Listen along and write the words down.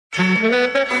Hello.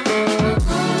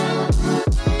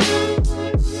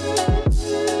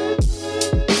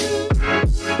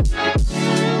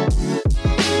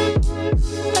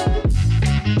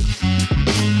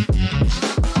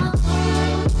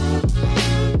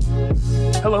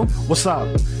 What's up?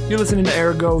 You're listening to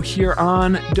Ergo here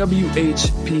on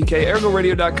WHPK,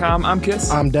 ErgoRadio.com. I'm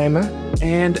Kiss. I'm Damon.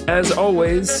 And as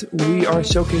always, we are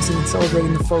showcasing and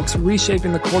celebrating the folks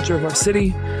reshaping the culture of our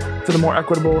city for the more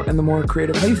equitable and the more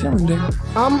creative. How you feeling, Damon?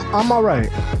 I'm all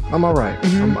right. I'm all right.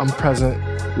 I'm present.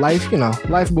 Life,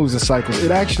 life moves in cycles.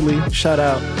 It actually, shout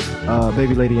out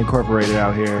Baby Lady Incorporated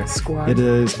out here. Squad. It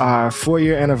is our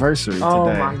 4-year anniversary today. Oh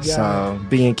my God. So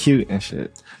being cute and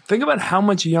shit. Think about how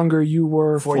much younger you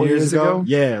were 4 years ago.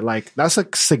 Yeah, like that's a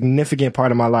significant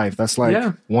part of my life. That's like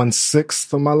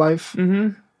 1/6 of my life.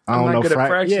 Mm-hmm. I don't know. Good at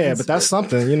fractions, yeah, but that's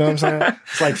something. You know what I'm saying?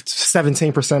 It's like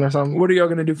 17% or something. What are y'all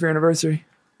going to do for your anniversary?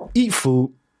 Eat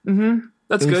food. Mm-hmm.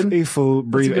 That's good. Eat food,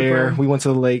 breathe air. Plan. We went to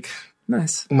the lake.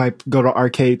 Nice. We might go to an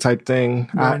arcade type thing.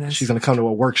 Nice. She's going to come to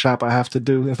a workshop I have to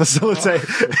do and facilitate.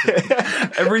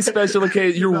 Every special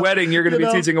occasion, your wedding, you're going to be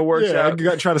teaching a workshop. Yeah, I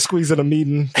got to try to squeeze in a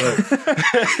meeting.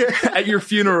 But. At your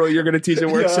funeral, you're going to teach a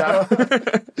workshop.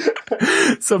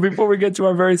 So before we get to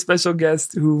our very special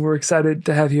guest, who we're excited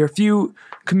to have here, a few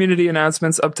community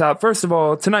announcements up top. First of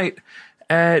all, tonight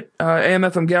at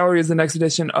AMFM Gallery is the next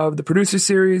edition of the Producer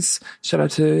Series. Shout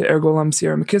out to Ergo alum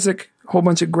Sierra McKissick. Whole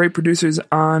bunch of great producers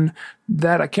on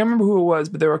that. I can't remember who it was,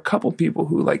 but there were a couple people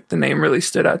who the name really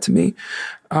stood out to me.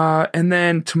 And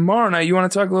then tomorrow night, you want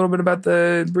to talk a little bit about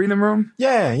the Breathing Room?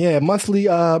 Yeah. Monthly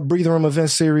Breathing Room event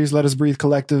series, Let Us Breathe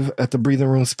Collective at the Breathing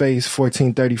Room Space,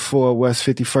 1434 West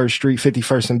 51st Street,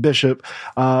 51st and Bishop.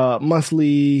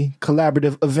 Monthly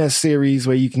collaborative event series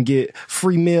where you can get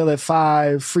free meal at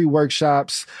 5, free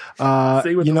workshops.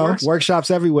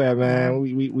 Workshops everywhere, man.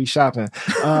 We shopping.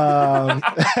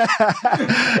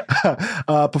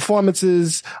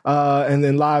 Performances, and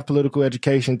then live political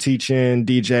education, teaching,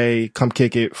 DJ, come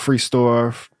kick it, free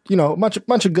store,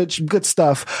 bunch of good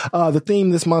stuff. The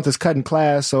theme this month is cutting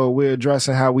class, so we're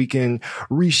addressing how we can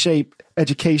reshape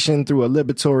education through a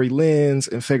liberatory lens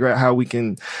and figure out how we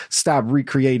can stop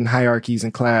recreating hierarchies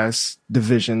and class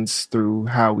divisions through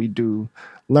how we do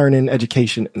learning,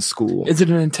 education, in school. Is it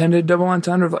an intended double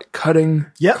entendre of cutting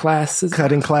classes?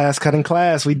 Cutting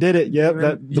class. We did it.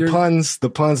 Yep. The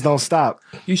puns don't stop.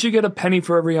 You should get a penny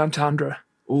for every entendre.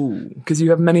 Ooh. Because you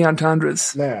have many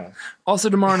entendres. Yeah. Also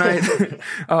tomorrow night,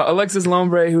 Alexis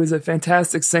Lombre, who is a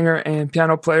fantastic singer and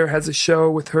piano player, has a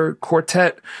show with her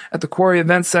quartet at the Quarry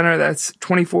Event Center. That's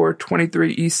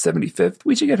 2423 East 75th.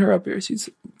 We should get her up here. She's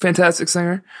a fantastic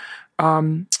singer.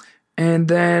 And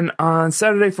then on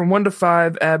Saturday from 1 to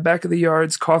 5 at Back of the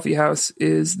Yards Coffee House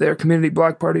is their community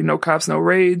block party, No Cops, No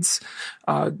Raids.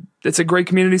 It's a great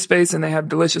community space and they have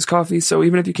delicious coffee. So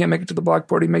even if you can't make it to the block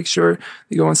party, make sure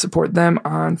you go and support them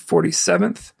on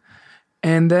 47th.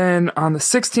 And then on the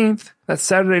 16th, that's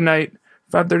Saturday night,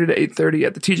 5:30 to 8:30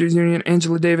 at the Teachers Union.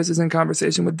 Angela Davis is in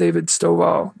conversation with David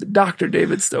Stovall, Dr.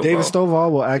 David Stovall. David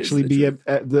Stovall will actually be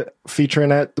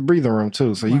featuring at the Breathing Room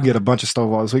too. So you get a bunch of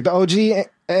Stovall this week. The OG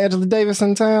Angela Davis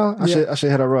in town. I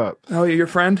should hit her up. Oh, you're your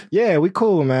friend? Yeah, we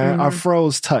cool, man. Our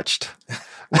froze touched.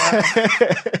 I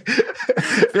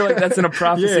feel like that's in a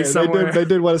prophecy somewhere. They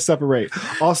did want to separate.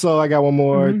 Also, I got one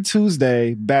more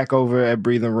Tuesday back over at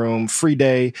Breathing Room. Free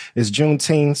day is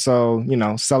Juneteenth, so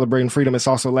celebrating freedom. It's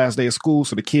also last day of school,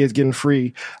 so the kids getting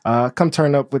free. Come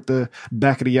turn up with the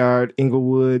Back of the Yard,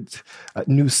 Inglewood,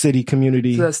 New City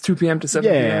community. So that's 2 p.m. to 7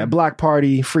 p.m. Yeah, block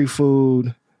party, free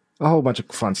food. A whole bunch of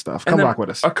fun stuff. Come rock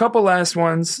with us. A couple last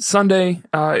ones. Sunday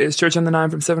is Church on the 9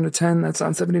 from 7 to 10. That's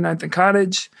on 79th and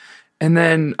Cottage. And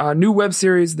then a new web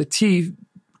series, The Tea,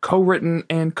 co-written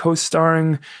and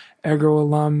co-starring Ergo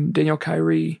alum Daniel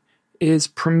Kyrie, is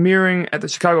premiering at the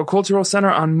Chicago Cultural Center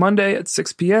on Monday at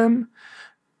 6 p.m.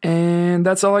 And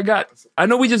that's all I got. I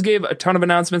know we just gave a ton of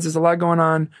announcements. There's a lot going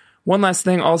on. One last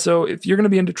thing also, if you're going to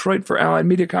be in Detroit for Allied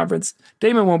Media Conference,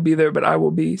 Damon won't be there, but I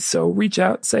will be. So reach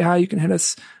out, say hi. You can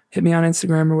hit me on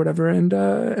Instagram or whatever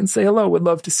and say hello. Would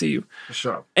love to see you. For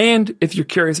sure. And if you're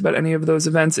curious about any of those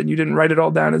events and you didn't write it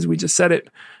all down as we just said it,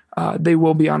 they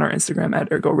will be on our Instagram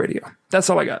at Ergo Radio. That's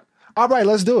all I got. All right,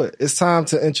 let's do it. It's time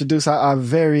to introduce our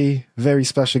very, very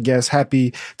special guest.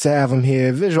 Happy to have him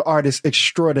here. Visual artist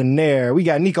extraordinaire. We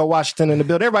got Nico Washington in the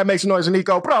building. Everybody makes noise for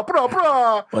Nico. Bro.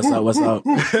 What's up?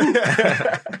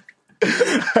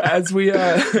 As we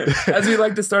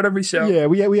like to start every show. Yeah,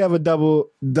 we have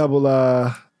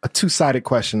a two-sided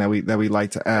question that we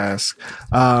like to ask.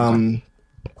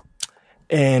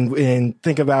 and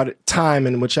think about it, time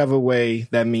in whichever way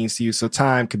that means to you. So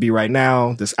time could be right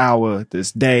now, this hour,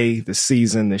 this day, this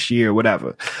season, this year,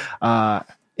 whatever.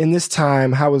 In this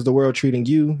time, how is the world treating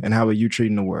you, and how are you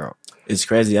treating the world? It's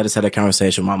crazy. I just had a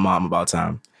conversation with my mom about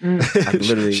time. Like,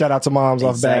 literally, shout out to moms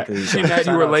exactly. off bat. She mad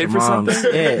you were late for something?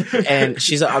 Yeah, and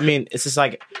she's. I mean, it's just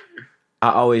like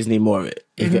I always need more of it.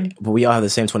 But we all have the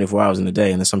same 24 hours in a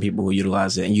day, and there's some people who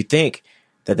utilize it, and you think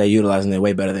that they're utilizing it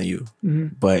way better than you.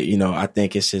 But I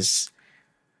think it's just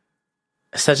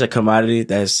such a commodity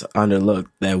that's underlooked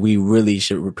that we really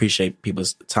should appreciate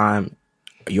people's time,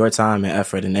 your time and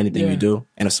effort in anything you do.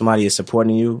 And if somebody is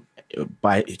supporting you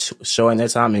by showing their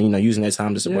time and using their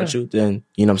time to support you, then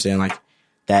what I'm saying, like,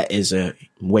 that is a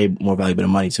way more valuable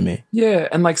than money to me. Yeah,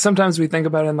 and like sometimes we think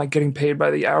about it and like getting paid by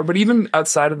the hour, but even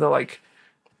outside of the like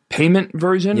payment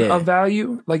version of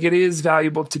value, like it is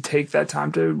valuable to take that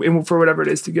time to, for whatever it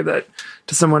is, to give that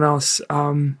to someone else.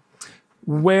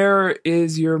 Where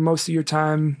is most of your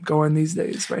time going these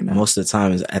days right now? Most of the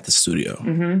time is at the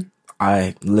studio.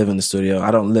 I live in the studio.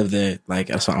 I don't live there, like,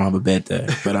 I don't have a bed there,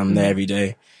 but I'm there every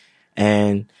day.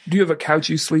 And do you have a couch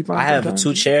you sleep on? I have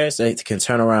 2 chairs that can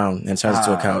turn around and turn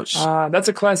into a couch. That's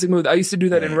a classic move. I used to do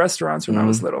that in restaurants when I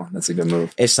was little. That's a good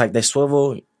move. It's like they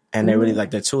swivel, and they're really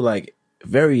like, they're 2 like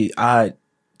very odd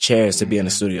chairs to be in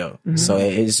the studio. So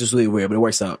it's just really weird, but it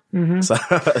works out.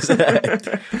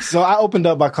 So I opened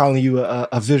up by calling you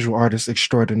a visual artist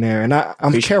extraordinaire, and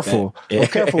I'm careful. I'm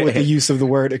careful with the use of the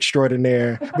word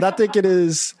extraordinaire, but I think it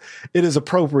is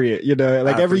appropriate.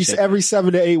 Like every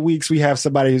 7 to 8 weeks we have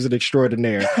somebody who's an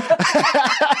extraordinaire,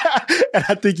 and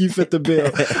I think you fit the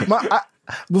bill.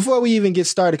 Before we even get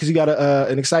started, because you got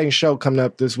an exciting show coming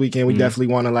up this weekend, we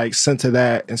definitely want to like center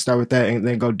that and start with that and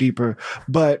then go deeper.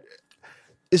 But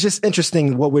it's just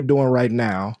interesting what we're doing right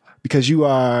now, because you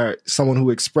are someone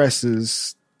who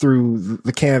expresses through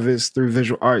the canvas, through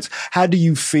visual arts. How do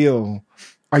you feel?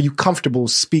 Are you comfortable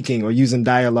speaking or using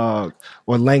dialogue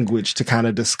or language to kind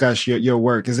of discuss your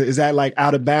work? Is that like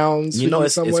out of bounds?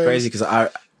 It's crazy because I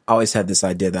always had this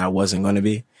idea that I wasn't going to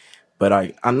be, but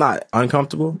I'm not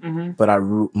uncomfortable, but I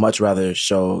much rather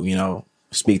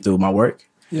speak through my work.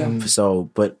 Yeah. So,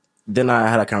 but then I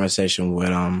had a conversation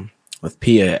with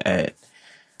Pia at,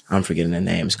 I'm forgetting the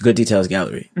names, Good Details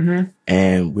Gallery.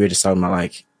 And we were just talking about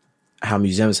like how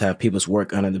museums have people's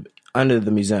work under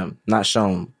the museum, not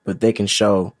shown, but they can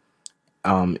show,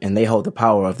 and they hold the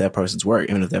power of that person's work.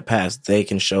 Even if they're past, they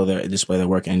can display their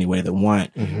work in any way they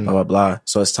want, blah, blah, blah.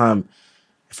 So it's time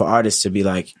for artists to be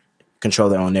like, control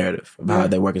their own narrative of how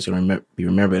their work is going to be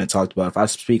remembered and talked about. If I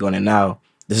speak on it now,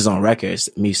 this is on record. It's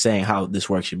me saying how this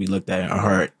work should be looked at or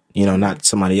heard, not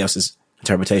somebody else's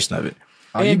interpretation of it.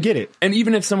 You get it. And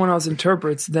even if someone else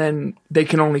interprets, then they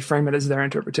can only frame it as their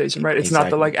interpretation, right? It's not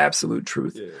the like absolute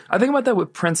truth. Yeah. I think about that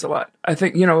with Prince a lot. I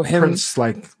think, him. Prince,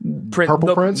 like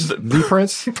Purple Prince? The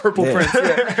Prince? Purple Prince,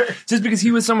 yeah. Just because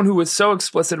he was someone who was so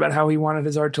explicit about how he wanted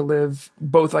his art to live,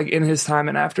 both like in his time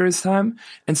and after his time.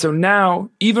 And so now,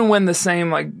 even when the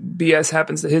same like BS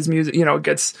happens to his music, it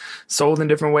gets sold in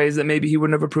different ways that maybe he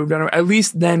wouldn't have approved of, at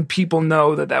least then people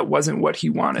know that wasn't what he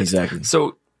wanted. Exactly.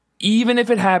 So even if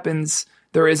it happens,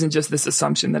 there isn't just this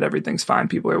assumption that everything's fine.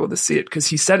 People are able to see it because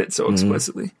he said it so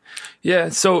explicitly. Yeah.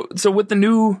 So with the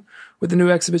new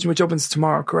exhibition, which opens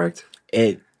tomorrow, correct?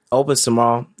 It opens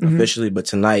tomorrow officially, but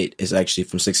tonight is actually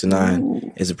from 6 to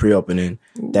 9 is a pre-opening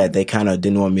that they kind of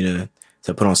didn't want me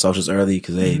to put on socials early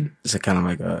because it's kind of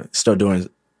like still doing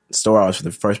store hours for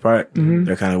the first part.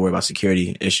 They're kind of worried about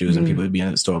security issues and people being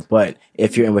in the store. But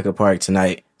if you're in Wicker Park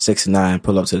tonight, 6 to 9,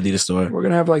 pull up to the Adidas store. We're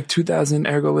gonna have like 2,000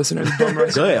 Ergo listeners.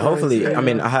 Good, hopefully. Yeah. I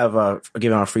mean, I have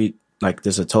giving out free, like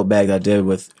there's a tote bag that I did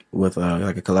with like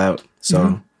a collab,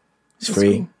 so it's That's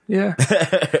free. Cool. Yeah.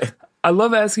 I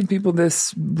love asking people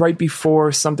this right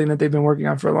before something that they've been working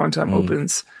on for a long time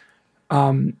opens.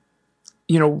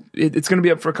 It's going to be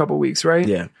up for a couple weeks, right?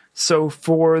 Yeah. So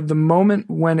for the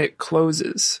moment when it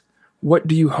closes, what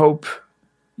do you hope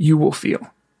you will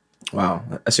feel? Wow,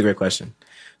 that's a great question.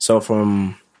 So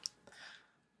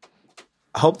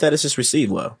I hope that it's just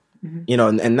received well,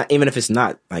 and not, even if it's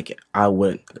not, like I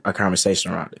would a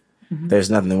conversation around it. There's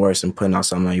nothing worse than putting out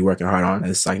something that you're working hard on and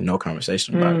it's like no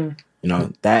conversation about it.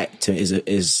 That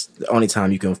is the only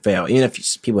time you can fail. Even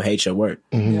if people hate your work,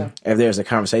 if there's a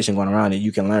conversation going around it,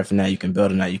 you can learn from that. You can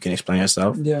build on that. You can explain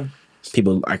yourself. Yeah.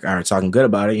 People are talking good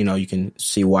about it. You can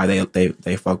see why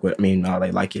they fuck with. I mean,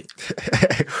 they like it.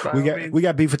 we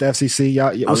got beef with the FCC.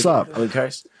 Y'all, what's up? Are we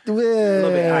cursed? We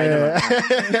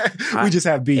just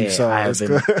have beef. Yeah, so I have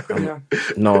been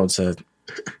known to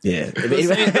Yeah.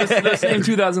 The same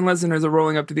 2,000 listeners are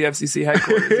rolling up to the FCC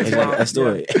headquarters. Exactly. Let's do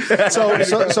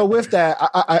it. So with that,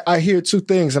 I hear two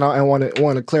things, and I want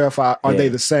to clarify: are they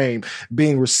the same?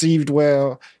 Being received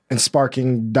well and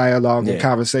sparking dialogue and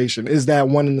conversation, is that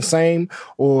one and the same?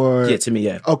 Or to me,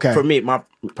 yeah. Okay. For me,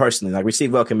 personally, like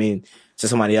received well can mean to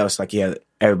somebody else, like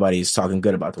everybody's talking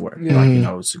good about the work, like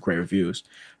it's great reviews.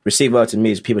 Received well to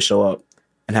me is people show up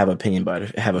and have an opinion about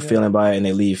it, have a feeling about it, and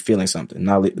they leave feeling something,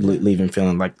 not leaving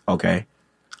feeling like, okay.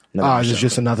 It's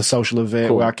just another social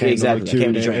event where I came to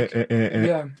drink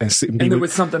and there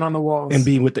was something on the walls. And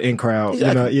be with the in crowd.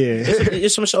 Exactly. You know,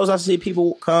 There's some shows I see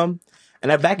people come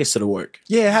and their back is to the work.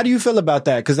 Yeah, how do you feel about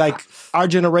that? Because like our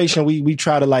generation, we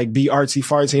try to like be artsy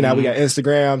fartsy. Now we got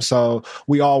Instagram, so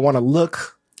we all want to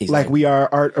look like we are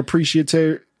art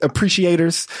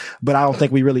appreciators, but I don't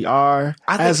think we really are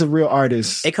as a real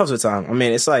artist. It comes with time. I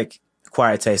mean, it's like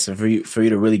acquired taste, and for you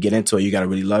to really get into it, you got to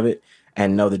really love it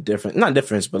and know the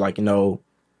difference, but like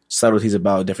subtleties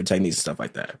about different techniques and stuff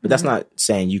like that. But that's not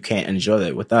saying you can't enjoy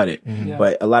that without it.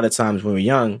 But a lot of times when we're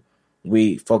young,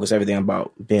 we focus everything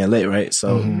about being lit, right?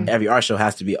 So every art show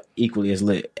has to be equally as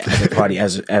lit as a party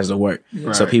as the work.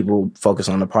 Right. So people focus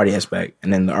on the party aspect,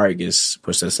 and then the art gets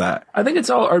pushed aside. I think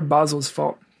it's all Art Basel's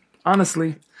fault,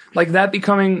 honestly. Like that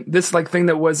becoming this like thing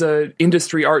that was a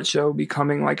industry art show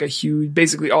becoming like a huge,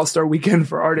 basically all-star weekend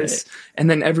for artists, and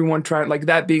then everyone trying like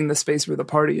that being the space where the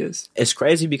party is. It's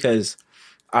crazy because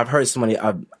I've heard somebody,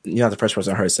 you're not the first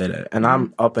person I heard say that, and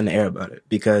I'm up in the air about it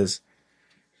because.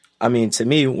 I mean, to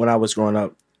me, when I was growing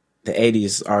up, the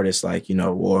 80s artists like,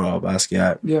 Warhol,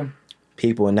 Basquiat,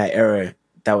 people in that era,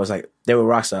 that was like, they were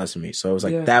rock stars to me. So it was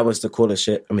like, that was the coolest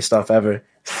stuff ever.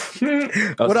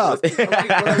 What up? What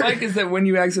I like is that when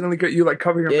you accidentally you like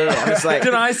cover your mouth. I was like,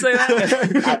 did I say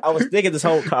that? I was thinking this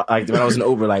whole, like when I was in the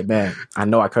Uber, like, man, I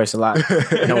know I curse a lot.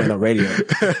 I know it's no radio.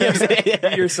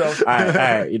 Be yourself. All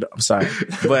right, I'm sorry.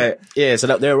 But yeah, so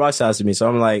they were rock stars to me. So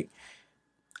I'm like,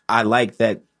 I like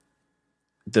that.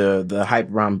 The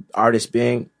hype around artists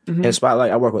being in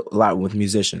spotlight. I work a lot with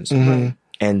musicians, and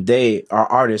they are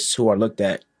artists who are looked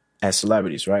at as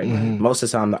celebrities, right? Most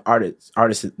of the time, the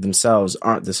artists themselves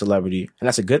aren't the celebrity, and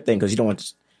that's a good thing because you don't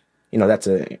want, that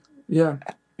to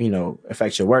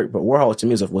affect your work. But Warhol to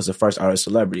me was the first artist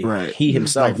celebrity. Right. He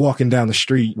himself, like walking down the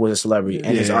street, was a celebrity,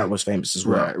 and his art was famous as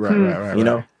well.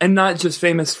 Right. And not just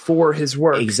famous for his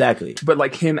work, exactly, but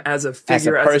like him as a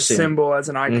figure, as a symbol, as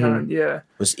an icon.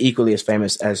 Was equally as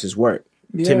famous as his work.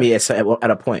 To me, it's at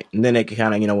a point. And then it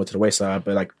kind of, went to the wayside.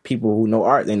 But like people who know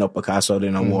art, they know Picasso,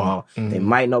 they know Warhol. They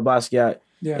might know Basquiat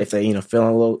if they, feeling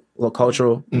a little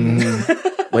cultural.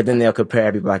 But then they'll compare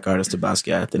every black artist to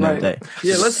Basquiat at the end of the day.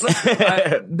 Yeah,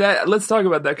 let's talk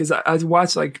about that because I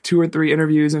watched like 2 or 3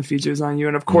 interviews and features on you,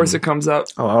 and of course it comes up.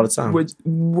 Oh, all the time.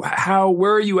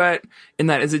 Where are you at in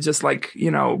that? Is it just like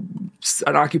an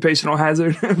occupational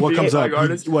hazard? What comes up?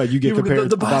 Artist? You get compared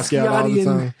to Basquiat all the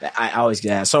time? I always get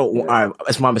that. So, all right,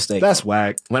 it's my mistake. That's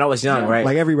whack. When I was young, right?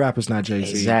 Like every rapper's not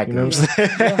Jay-Z. Exactly. You know what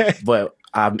I'm saying? But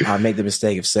I made the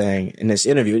mistake of saying in this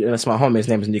interview, and it's my homie, his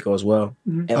name is Nico as well.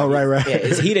 And right. Yeah,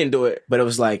 he didn't do it, but it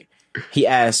was like, he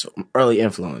asked early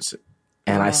influence.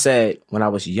 And I said, when I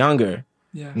was younger,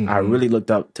 I really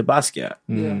looked up to Basquiat.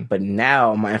 But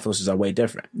now my influences are way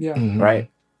different. Right?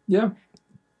 Yeah.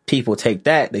 People take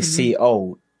that, they see,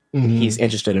 he's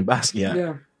interested in Basquiat.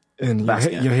 Yeah. And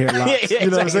your hair locks. You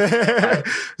know what I'm saying?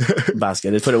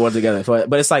 Basquiat, they put it one together.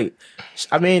 But it's like,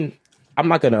 I mean, I'm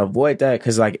not going to avoid that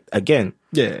because, like, again,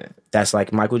 that's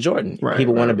like Michael Jordan. Right,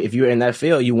 people want to be, if you're in that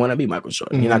field, you want to be Michael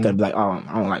Jordan. You're not going to be like, oh,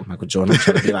 I don't like Michael Jordan. I'm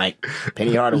trying to be like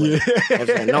Penny Hardaway. You know what I'm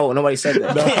saying? No, nobody said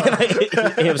that. You know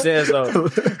what I'm saying? So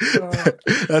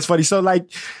that's funny. So,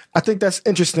 like, I think that's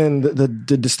interesting, the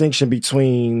distinction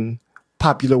between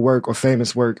popular work or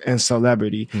famous work and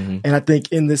celebrity. And I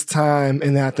think in this time,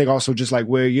 and I think also just like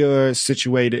where you're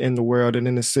situated in the world and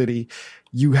in the city,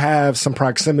 you have some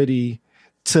proximity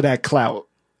to that clout.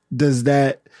 Does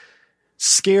that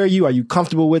scare you? Are you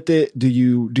comfortable with it? Do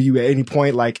you at any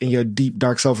point, like in your deep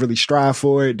dark self, really strive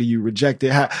for it? Do you reject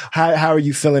it? How are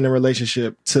you feeling in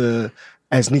relationship to,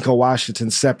 as Nico Washington,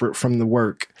 separate from the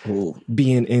work,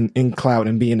 being in clout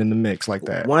and being in the mix like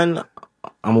that? One,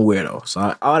 I'm a weirdo.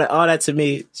 So all that to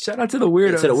me. Shout out to the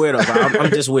weirdos. To the weirdos.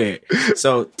 I'm just weird.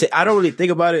 So I don't really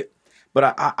think about it,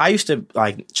 but I used to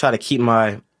like try to keep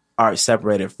my art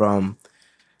separated from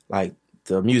like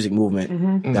the music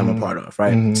movement that I'm a part of,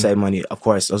 right? Save Money, of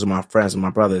course, those are my friends and my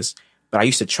brothers. But I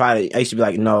used to be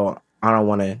like, no, I don't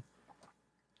want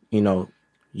to,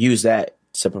 use that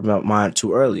to promote mine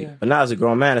too early. But now as a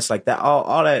grown man, it's like that,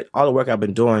 all the work I've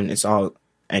been doing, it's all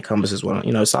encompasses one,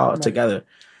 it's all together.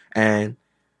 And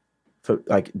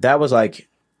like that was like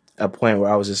a point where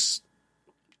I was just,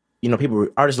 you know,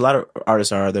 a lot of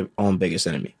artists are their own biggest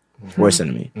enemy, worst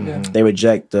enemy. They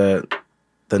reject the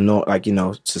like, you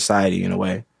know, society in a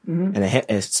way, and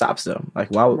it stops them. Like,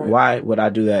 why would I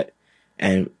do that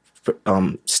and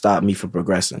stop me from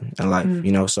progressing in life?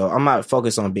 You know, so I'm not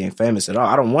focused on being famous at all.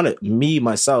 I don't want it. Me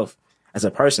myself as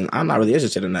a person, I'm not really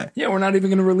interested in that. Yeah, we're not even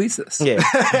going to release this. Yeah,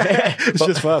 it's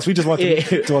just for us. We just want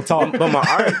to talk. But my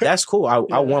art, that's cool. I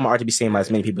want my art to be seen by as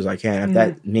many people as I can. If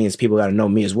that means people got to know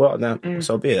me as well, then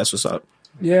so be it. That's what's up.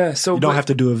 Yeah, so you don't have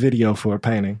to do a video for a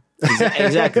painting.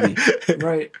 Exactly.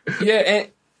 Right. Yeah, and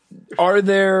are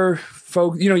there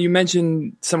folks, you know, you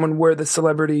mentioned someone where the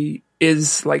celebrity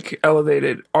is like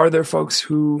elevated. Are there folks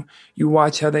who you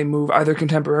watch how they move either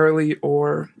contemporarily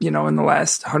or, you know, in the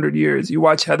last 100 years, you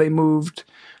watch how they moved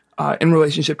in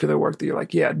relationship to their work that you're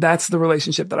like, yeah, that's the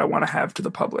relationship that I want to have to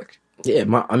the public? Yeah,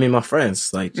 my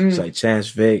friends, like like Chance,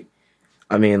 Vic,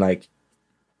 I mean, like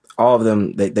all of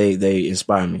them, they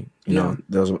inspire me. You know,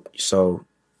 those,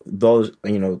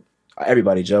 you know,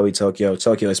 everybody, Joey, Tokyo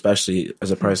especially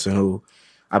as a person who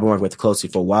I've been working with closely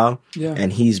for a while,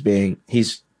 and he's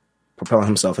propelling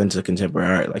himself into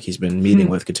contemporary art. Like he's been meeting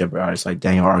with contemporary artists like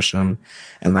Daniel Arsham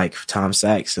and like Tom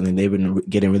Sachs, and then they've been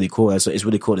getting really cool. So it's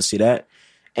really cool to see that.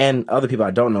 And other people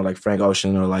I don't know, like Frank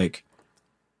Ocean or like,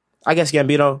 I guess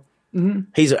Gambino.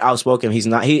 He's outspoken. He's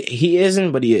not. He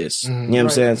isn't, but he is. You know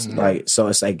what I'm saying? Like, so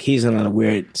it's like he's in a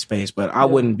weird space. But I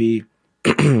wouldn't be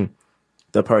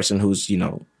the person who's, you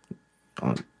know,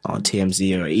 on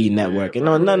TMZ or E Network, you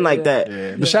know, nothing like that.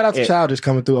 Yeah. But shout out to Childish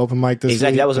coming through open mic this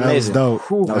exactly. week. That was amazing. That was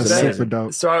dope. That was super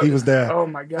dope. So he was there. Oh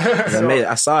my god, It was amazing.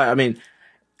 I saw it. I mean,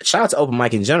 shout out to open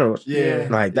mic in general. Yeah,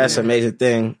 like that's an amazing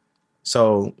thing.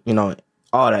 So you know,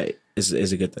 all that is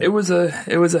a good thing. It was a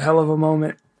hell of a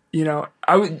moment. You know,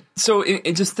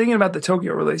 just thinking about the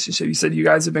Tokyo relationship, you said you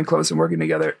guys have been close and working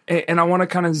together, and I want to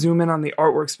kind of zoom in on the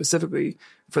artwork specifically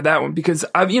for that one, because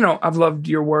I've loved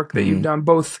your work that you've done,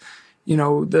 both, you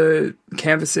know, the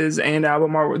canvases and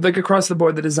album artwork, like across the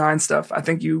board, the design stuff. I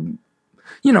think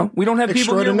you know, we don't have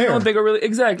people here. We don't think are really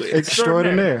exactly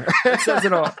extraordinaire. That says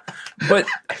it all. But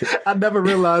I never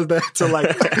realized that until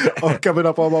like coming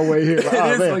up on my way here. Like,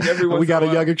 oh, man, like we got a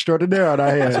young extraordinaire on our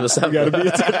hands. We got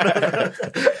to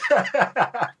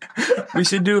be. We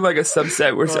should do like a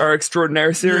subset where it's our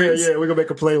extraordinaire series. Yeah, we're gonna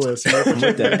make a playlist.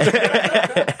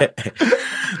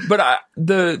 But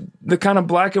the kind of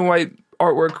black and white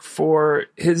artwork for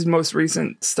his most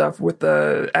recent stuff with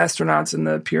the astronauts and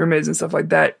the pyramids and stuff like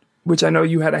that, which I know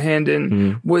you had a hand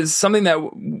in, was something that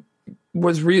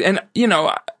was real. And, you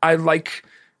know, I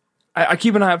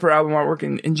keep an eye out for album artwork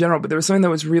in general, but there was something that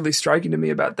was really striking to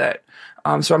me about that.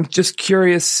 So I'm just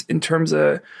curious in terms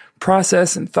of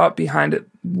process and thought behind it,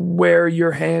 where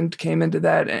your hand came into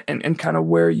that and kind of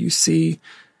where you see,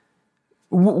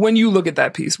 when you look at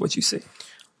that piece, what you see.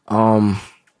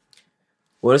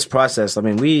 Well, this process, I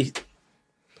mean,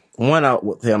 I'm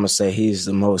going to say he's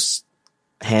the most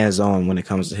hands-on when it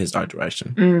comes to his art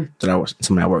direction that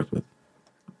somebody I worked with.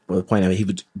 But the point of it, he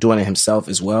was doing it himself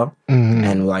as well.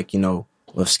 And like, you know,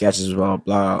 with sketches as well,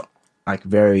 blah, like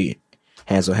very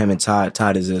hands-on. Him and Todd.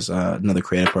 Todd is this another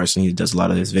creative person. He does a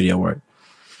lot of his video work.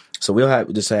 So we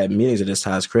just had meetings at this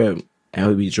Todd's crib, and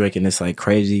we'd be drinking this like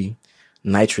crazy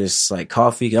nitrous like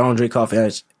coffee. I don't drink coffee,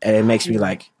 and it makes me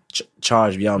like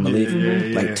charged beyond belief,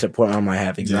 like to the point where I might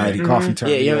have anxiety. Coffee time.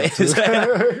 You know what I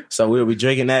mean? So we'll be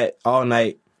drinking that all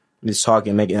night, just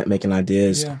talking, making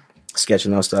ideas,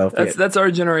 sketching on stuff. That's our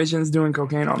generation's doing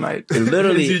cocaine all night.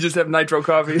 Literally, you just have nitro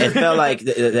coffee. It felt like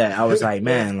that. I was like,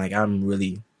 man, like I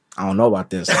don't know about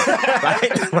this.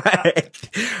 like,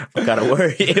 I gotta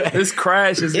worry. This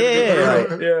crash is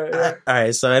yeah. All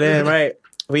right, so then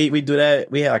we do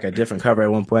that. We had like a different cover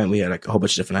at one point. We had like a whole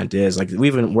bunch of different ideas. Like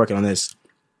we've been working on this.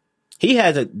 He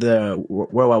had the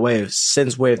World Wide Wave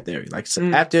since Wave Theory. Like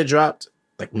after it dropped,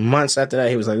 like months after that,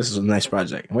 he was like, "This is a nice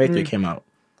project." And Wave Theory came out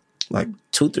like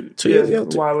 2 years ago.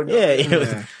 A while ago.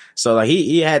 Yeah. So like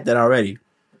he had that already,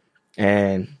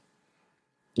 and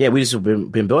we just been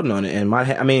building on it. And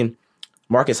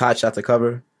Marcus Hot shot the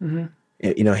cover. You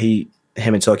know, him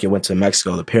and Tokyo went to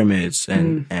Mexico, the pyramids,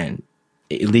 and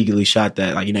illegally shot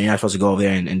that. Like, you know, you're not supposed to go over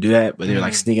there and do that, but they were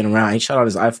like sneaking around. He shot on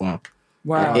his iPhone.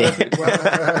 Wow.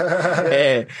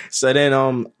 Yeah. So then,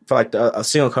 for like the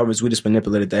single covers, we just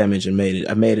manipulated the image and made it.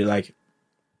 I made it like,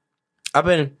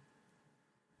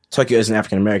 Tokyo isn't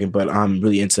African American, but I'm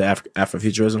really into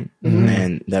Afrofuturism,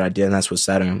 and that idea, and that's what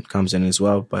Saturn comes in as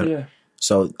well. But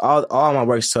so all my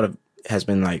work sort of has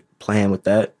been like playing with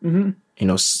that, you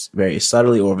know, very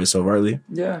subtly or so overtly.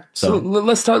 Yeah. So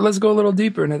let's go a little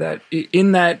deeper into that.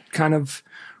 In that kind of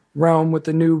realm with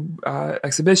the new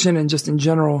exhibition and just in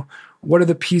general, what are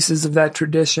the pieces of that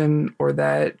tradition or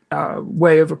that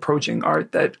way of approaching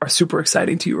art that are super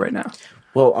exciting to you right now?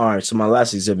 Well, all right. So my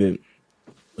last exhibit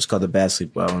was called The Bad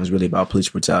Sleep Well, and it was really about police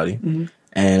brutality.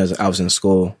 And I was in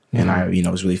school, and I,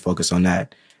 was really focused on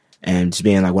that. And just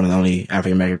being like one of the only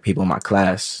African American people in my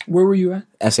class. Where were you at?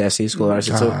 SAIC, School of Arts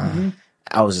Institute.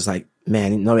 I was just like,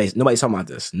 man, nobody's talking about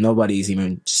this. Nobody's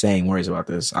even saying words about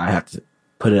this. I have to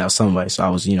put it out some way. So I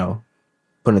was,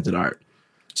 putting it to the art.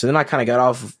 So then I kind of got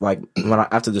off, like,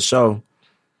 after the show,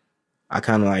 I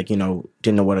kind of like,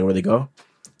 didn't know where to really go.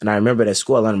 And I remember at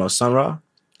school I learned about Sun Ra.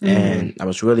 And I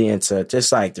was really into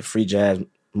just like the free jazz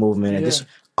movement and just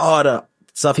all the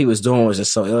stuff he was doing was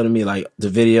just so ill to me, like the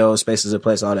video, Spaces of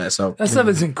Place, all that. So that stuff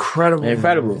is incredible.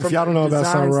 Incredible. If y'all don't know about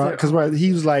Sun Ra, because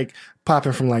he was like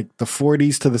popping from like the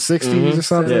 40s to the 60s or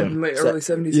something. Early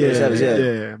 70s.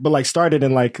 Yeah. But like started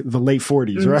in like the late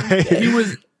 40s,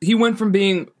 right? He went from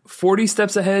being 40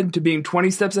 steps ahead to being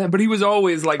 20 steps ahead, but he was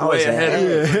always like way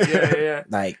ahead. Yeah.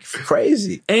 Like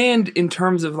crazy. And in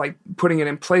terms of like putting it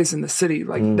in place in the city,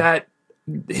 like that,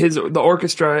 the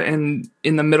orchestra and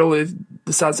in the middle of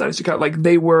the south side of Chicago, like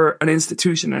they were an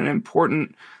institution, an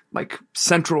important like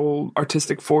central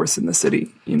artistic force in the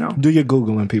city, Do your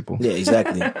Googling, people. Yeah,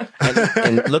 exactly.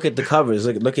 and look at the covers.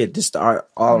 Look at just the art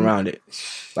all around it.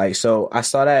 Like, so I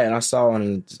saw that, and I saw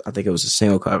one, I think it was a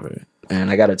single cover, and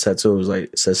I got a tattoo. It was like,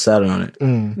 it says Saturn on it.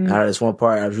 And out of this one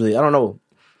part, I don't know.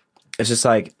 It's just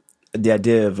like the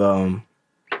idea of a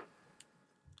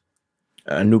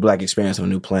new Black experience on a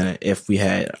new planet if we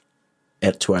had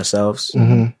it to ourselves,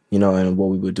 and what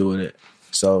we would do with it.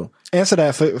 So answer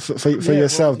that for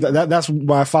yourself. That's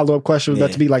my follow-up question was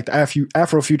that to be like the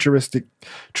Afrofuturistic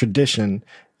tradition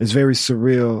is very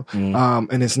surreal,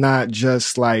 and it's not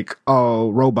just like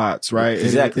robots, right?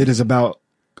 Exactly. It is about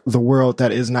the world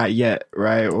that is not yet,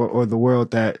 right, or the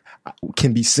world that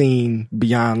can be seen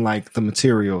beyond like the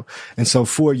material. And so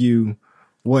for you,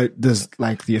 what does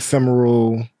like the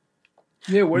ephemeral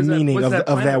meaning of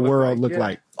that world look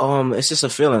like? It's just a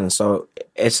feeling. So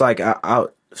it's like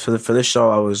for this show,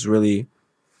 I was really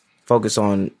focused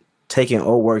on taking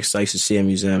old works I used to see in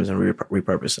museums and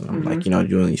repurposing them. Like,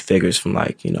 doing these figures from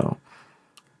like,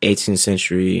 18th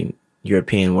century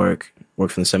European work from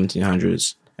the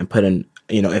 1700s and putting,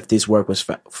 if this work was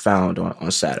found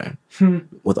on Saturn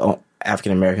with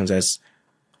African Americans as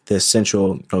the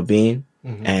central being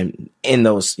and in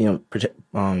those,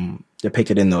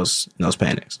 depicted in those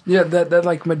paintings. Yeah, that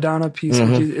like Madonna piece,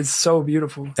 which is so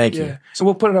beautiful. Thank you. So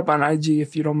we'll put it up on IG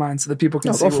if you don't mind, so that people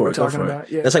can see what we're talking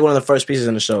about. Yeah, that's like one of the first pieces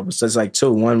in the show. So it's like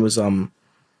two. One was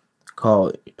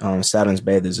called Saturn's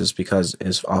Bathers, just because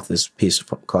it's off this piece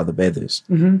called The Bathers,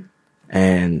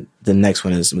 and the next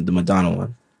one is the Madonna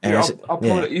one. And I'll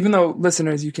pull it, even though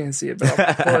listeners you can't see it, but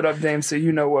I'll pull it up, Dame, so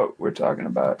you know what we're talking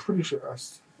about. Pretty sure.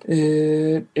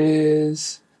 It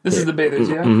is. This is The Bathers,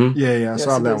 yeah? Yeah, I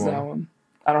saw that one.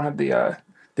 I don't have the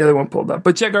other one pulled up.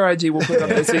 But check our IG, we'll put it up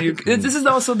there. So this is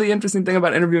also the interesting thing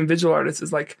about interviewing visual artists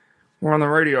is like, we're on the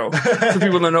radio. So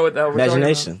people don't know what the hell we're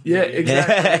imagination. talking about. Yeah,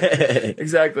 exactly.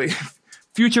 Exactly.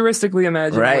 Futuristically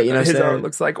imagine what his art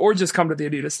looks like. Or just come to the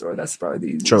Adidas store. That's probably the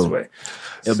easiest way.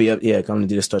 It'll be up, come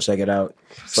to the store, check it out.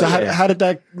 So how did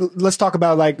that, let's talk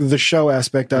about like the show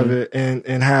aspect of it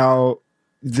and how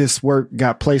this work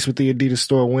got placed with the Adidas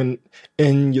store. When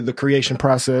in the creation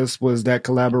process was that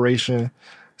collaboration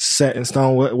set in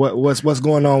stone? What's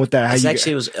going on with that? How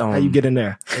you get in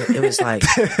there? It was like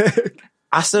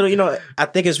I still, I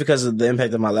think it's because of the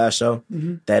impact of my last show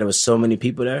that it was so many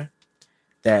people there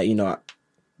that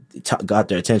got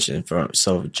their attention.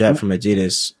 So Jet from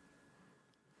Adidas,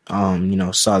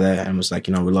 saw that and was like,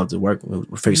 we love to work. We'll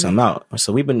figure something out.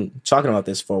 So we've been talking about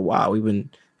this for a while.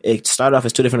 It started off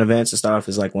as two different events. It started off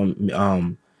as like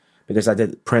one, because I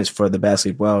did prints for the Bad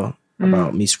Sleep Well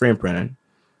about me screen printing,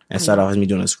 and started off as me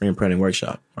doing a screen printing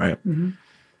workshop, right? Then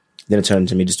it turned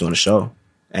into me just doing a show,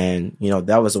 and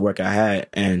that was the work I had,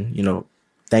 and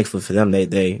thankfully for them,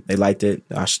 they liked it.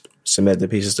 I submitted the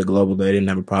pieces to Global. They didn't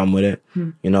have a problem with it,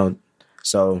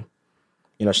 So,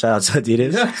 shout out to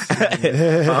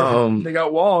Adidas. They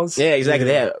got walls. Yeah, exactly.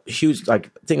 They have huge.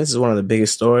 Like, I think this is one of the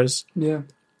biggest stores. Yeah.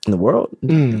 In the world,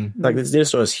 like this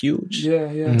store is huge.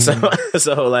 Yeah.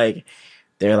 So like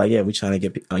they're like, we're trying to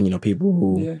get people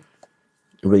who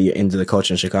really are into the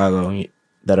culture in Chicago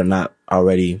that are not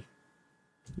already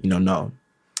known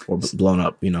or blown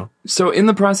up. So in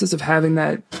the process of having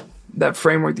that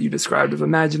framework that you described of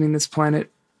imagining this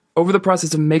planet, over the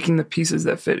process of making the pieces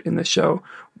that fit in the show,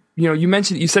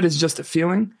 you said it's just a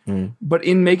feeling, but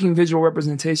in making visual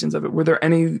representations of it, were there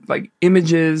any like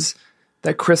images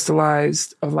that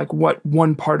crystallized of like what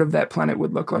one part of that planet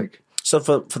would look like? So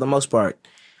for the most part,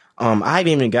 I haven't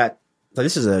even got, like,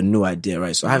 this is a new idea,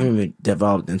 right? So I haven't even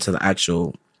developed into the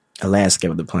actual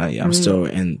landscape of the planet yet. I'm still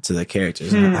into the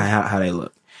characters and how they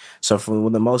look. So for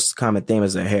the most common theme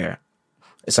is their hair.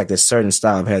 It's like this certain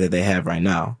style of hair that they have right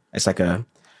now. It's like a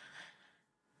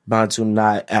Bantu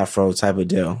knot afro type of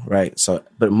deal, right? So,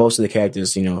 but most of the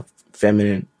characters, you know,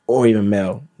 feminine or even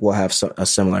male, will have a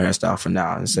similar hairstyle for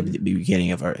now. It's the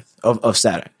beginning of Earth, of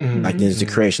Saturn. Like there's the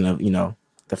creation of, you know,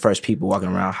 the first people walking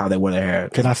around, how they wear their hair.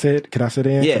 Can I fit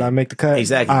in? Yeah. Can I make the cut?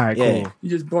 Exactly. All right, Yeah. cool. You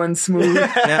just blend smooth. You know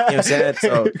what I'm saying?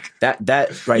 So that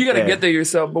right You got to there. get there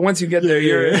yourself, but once you get there,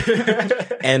 you're.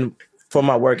 And for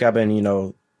my work, I've been, you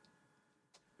know,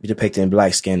 depicting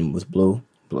black skin with blue,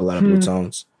 a lot of blue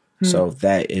tones. So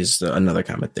that is another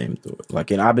common theme through it. Like,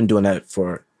 and I've been doing that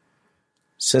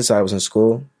since I was in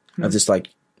school. Of just like,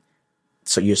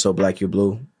 so you're so black, you're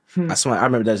blue. I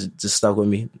remember that just stuck with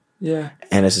me. Yeah.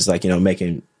 And it's just like, you know,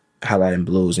 highlighting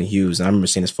blues and hues. And I remember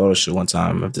seeing this photo shoot one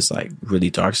time of this like really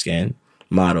dark skinned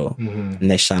model, and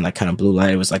they shine like kind of blue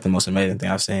light. It was like the most amazing thing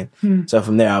I've seen. So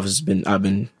from there, I've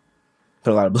been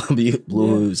put a lot of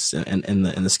blues in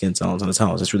the skin tones and the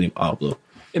tones. It's really all blue.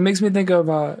 It makes me think of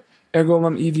Ergo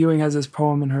Alum Eve Ewing has this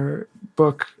poem in her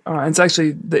book. And it's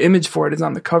actually, the image for it is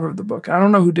on the cover of the book. I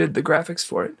don't know who did the graphics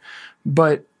for it,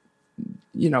 but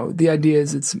you know, the idea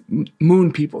is it's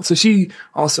moon people. So she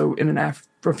also in an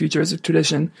Afrofuturistic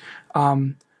tradition,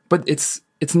 but it's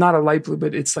not a light blue,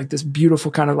 but it's like this beautiful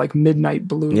kind of like midnight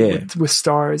blue with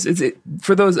stars.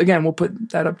 For those, again, we'll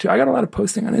put that up too. I got a lot of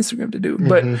posting on Instagram to do,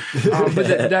 but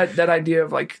that idea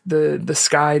of like the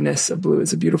skyness of blue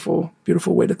is a beautiful,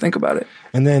 beautiful way to think about it.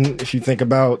 And then if you think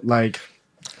about like,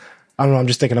 I don't know, I'm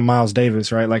just thinking of Miles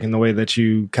Davis, right? Like in the way that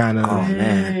you kind of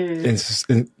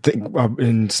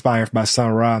inspired by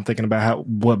Sun Ra. I'm thinking about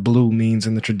what blue means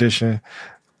in the tradition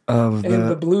of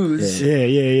the blues. Yeah.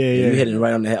 You hit it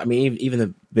right on the head. I mean, even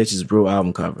the Bitches Brew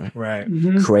album cover, right?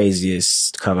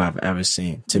 Craziest cover I've ever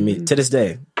seen. To me, to this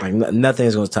day, like nothing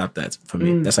is going to top that for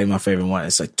me. That's like my favorite one.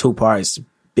 It's like 2 parts,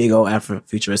 big old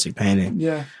Afro-futuristic painting.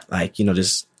 Yeah, like, you know,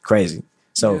 just crazy.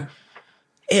 So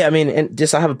I mean, and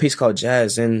just I have a piece called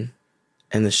Jazz in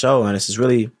the show, and it's just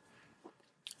really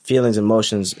feelings,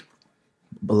 emotions,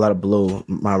 a lot of blue.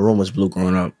 My room was blue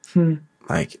growing up.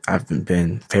 Like I've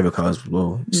been favorite colors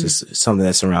blue. It's just something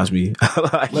that surrounds me.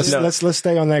 Like, let's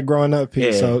stay on that growing up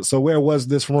piece. Yeah. So where was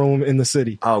this room in the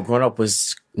city? Oh, growing up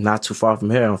was not too far from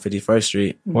here on 51st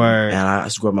Street. Where? And I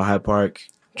grew up in Hyde Park.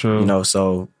 True. You know,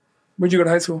 so where'd you go to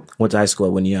high school? Went to high school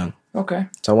at Whitney Young. Okay.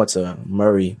 So I went to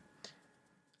Murray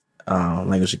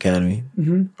Language Academy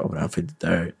over there on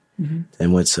 53rd.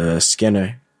 Then went to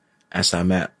Skinner. That's how I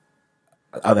met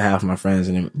other half of my friends,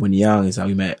 and then Whitney Young is how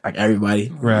we met like everybody.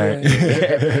 Right.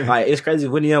 Like it's crazy.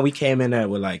 Whitney Young, we came in there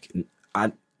with like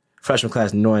freshman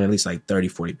class knowing at least like 30,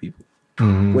 40 people,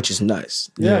 which is nuts.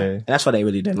 Yeah. And that's why they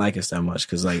really didn't like us that much,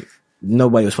 because like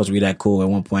nobody was supposed to be that cool at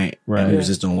one point. Right. And we was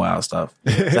just doing wild stuff.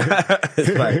 It's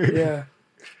like, yeah.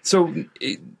 So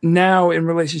now in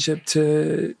relationship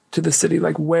to the city,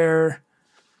 like where,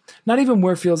 not even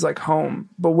where feels like home,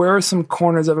 but where are some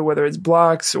corners of it, whether it's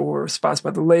blocks or spots by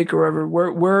the lake or wherever,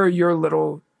 where are your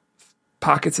little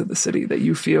pockets of the city that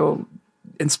you feel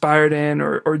inspired in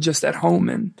or just at home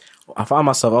in? I find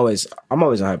myself I'm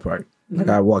always in Hyde Park. Like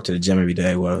I walk to the gym every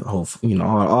day with all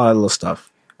that little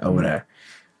stuff over there.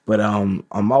 But I'm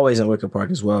always in Wicker Park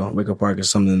as well. Wicker Park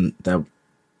is something that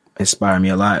inspired me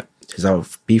a lot. Because I would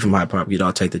be from Hyde Park, we'd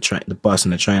all take the bus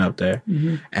and the train up there,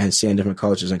 and seeing different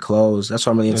cultures and clothes. That's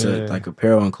why I'm really into like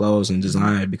apparel and clothes and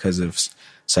design, because of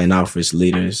St. Alfred's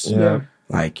leaders,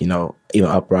 like, you know, even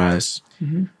Uprise.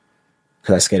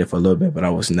 Because I skated for a little bit, but I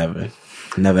was never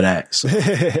that. So.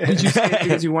 Did you skate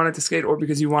because you wanted to skate, or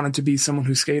because you wanted to be someone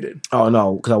who skated? Oh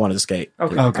no, because I wanted to skate.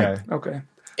 Okay.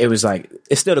 It was like,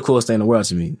 it's still the coolest thing in the world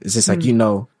to me. It's just like, you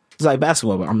know, it's like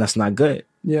basketball, but that's not good.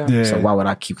 Yeah. So why would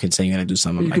I keep continuing to do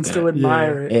something like that? You can still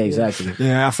admire it. Yeah, exactly.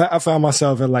 Yeah, I found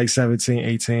myself at like 17,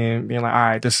 18, being like, all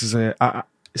right, this is it.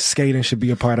 Skating should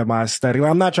be a part of my aesthetic. Like,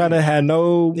 I'm not trying to have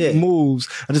no moves.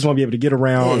 I just want to be able to get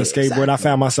around on a skateboard. Exactly. I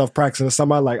found myself practicing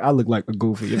somebody like, I look like a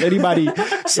goofy. If anybody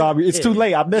saw me, it's too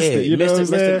late. I missed it. You know what I'm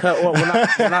saying?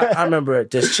 I remember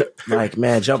just like,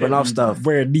 man, jumping off stuff.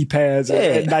 Wearing knee pads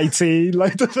at 19.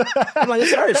 Like, I'm like,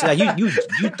 it's church. Like, you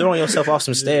throwing yourself off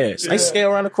some stairs. I used to skate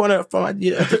around the corner from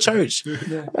the church.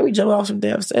 Let me jump off some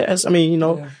damn stairs. I mean, you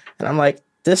know, and I'm like,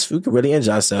 we could really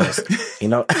enjoy ourselves. You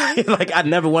know, like I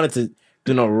never wanted to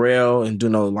do no rail and do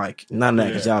no like none of that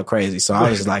because y'all crazy. So I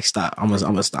was just like, stop. I'm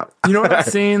gonna stop. You know what I've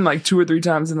seen like 2 or 3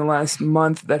 times in the last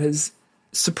month that has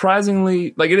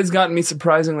surprisingly, like it has gotten me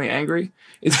surprisingly angry.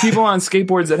 It's people on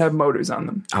skateboards that have motors on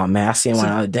them. Oh man, I seen one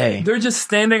the other day. They're just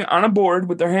standing on a board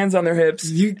with their hands on their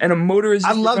hips, and a motor is.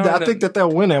 I love that. I think that they're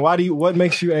winning. What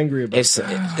makes you angry about it's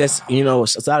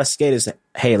a lot of skaters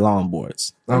hate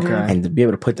longboards. Okay. And to be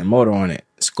able to put the motor on it,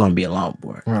 it's going to be a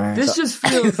longboard. Right. This just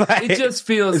feels. It just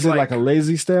feels. Is it like a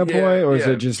lazy standpoint, or is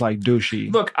yeah. it just like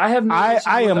douchey? Look, I have no issue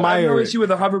I with admire I have no it. issue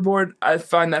with a hoverboard. I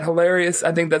find that hilarious.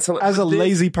 I think that's hilarious. As a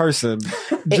lazy person,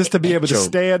 just to be able to True.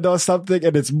 stand on something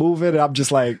and it's moving, and I'm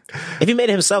just like, If he made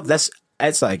it himself, that's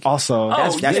like also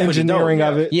that's the pretty engineering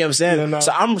dope. of it. You know what I'm saying? You know?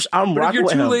 So I'm But if rocking you're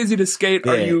with too him. lazy to skate,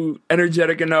 are Yeah. you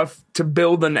energetic enough to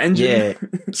build an engine?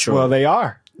 Yeah, true. Well, they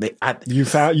are.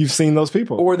 You've seen those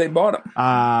people. Or they bought them.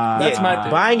 That's my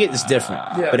thing. Buying it is different.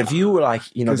 Yeah. But if you were like,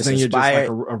 Because just then you're just like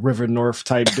inspired, a River North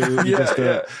type dude, you're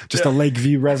just a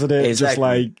Lakeview resident, just Exactly.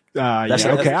 like That's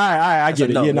yeah, a- okay, I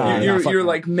get it. no, You know, You're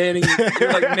like manning.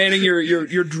 You're like manning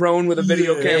your drone with a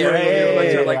video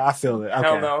camera. You're like, I feel it. Okay.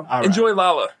 hell no. All right. Enjoy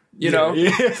Lala. You know.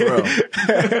 Yeah. for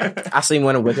real. I seen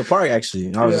one in Wicker Park actually.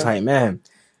 And I was just like, man.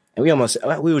 And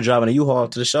we were driving a U-Haul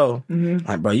to the show.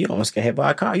 Like, bro, you almost get hit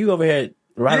by a car. You over here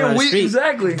riding on the street.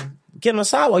 Exactly. Get on the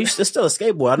sidewalk. It's still a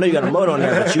skateboard. I know you got a motor on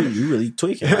there, but you really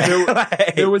tweaking.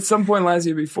 Right? There was some point last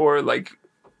year before like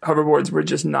hoverboards were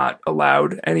just not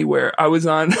allowed anywhere. I was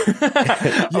on.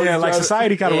 Yeah, like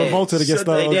society kind of Yeah. revolted against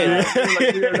They those.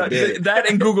 did. We were not- that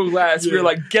and Google Glass. We were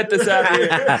like, get this out of here.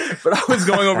 But I was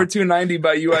going over 290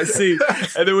 by UIC,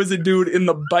 and there was a dude in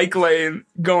the bike lane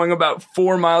going about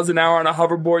 4 miles an hour on a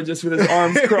hoverboard just with his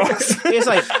arms crossed. It's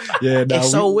like, Yeah, no, it's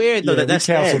so weird though yeah, that's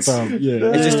we canceled stance. them.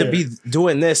 Yeah, It's just to be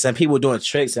doing this and people doing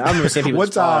tricks. I remember seeing people One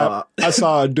time, I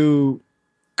saw a dude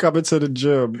come into the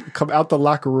gym, come out the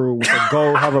locker room with a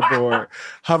gold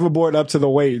hoverboard up to the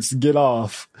weights, get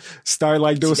off, start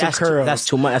like doing some curls. That's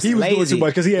too much. That's He was doing lazy. too much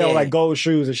because he had Yeah. like gold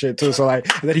shoes and shit too. So like,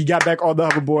 and then he got back on the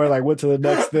hoverboard, like went to the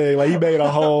next thing. Like he made a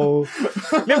whole.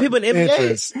 Remember people in the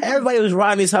Interest. NBA? Everybody was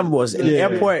riding these hoverboards. In the Yeah.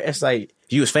 airport, it's like,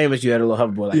 if you was famous, you had a little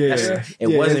hoverboard. Like, Yeah, it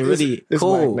wasn't really it's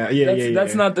cool. whack now. Yeah,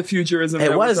 That's not the futurism It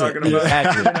that wasn't. we're talking about.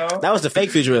 Exactly. You know? That was the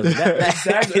fake futurism.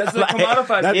 Exactly. That's the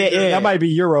commodified That, futurism. that might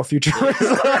be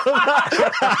Eurofuturism.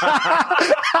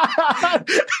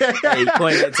 Yeah, you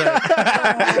coined that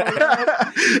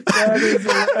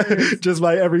term. Just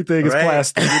like everything is Right.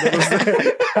 plastic. You know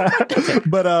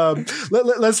what I'm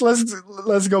saying? But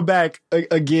let's go back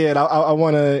again. I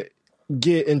want to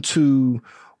get into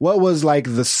what was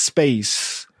like the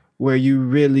space where you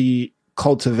really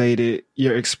cultivated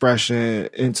your expression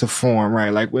into form,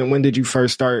 right? Like when did you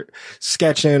first start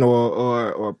sketching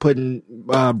or putting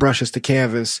brushes to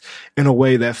canvas in a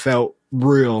way that felt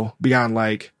real beyond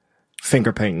like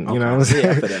finger painting, you know what I'm Yeah,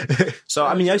 saying? for that. So,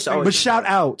 I mean, I used to always, But shout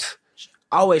out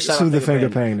always shout to out the finger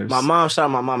painting. painters. My mom, shout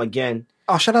out my mom again.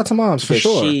 Oh, shout out to moms for Because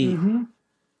sure.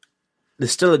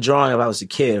 There's still a drawing of I was a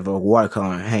kid of a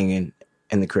watercolor hanging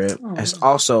in the crib. There's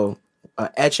also an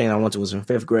etching I went to was in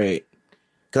 5th grade.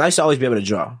 Because I used to always be able to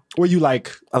draw. Were you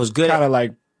like I was good kind at of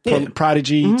like Yeah.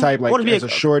 prodigy type, like Wanted to be as a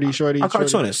shorty? a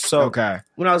cartoonist. So Okay.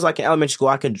 when I was like in elementary school,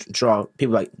 I could draw.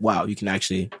 People were like, wow, you can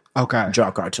actually Okay.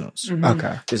 draw cartoons.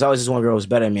 Okay. There's always this one girl who was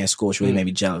better than me in school. Which really made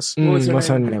me jealous. was her What's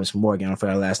her name? Her name? name was Morgan. I don't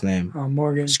forget her last name. Oh,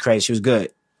 Morgan. It's crazy. She was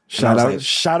good. Shout And I out, was like,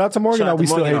 shout out to Morgan. shout Or out we to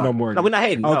still Morgan. hate no Morgan. No, we're not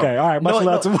hating. No. Okay, all right. Much No,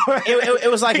 love to Morgan. It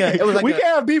was like a. It was like We a,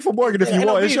 can have beef with Morgan if you Yeah,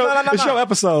 no want. It's beef. your, No. it's your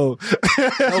episode. no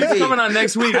He's beef. coming on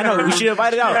next week. I know. We should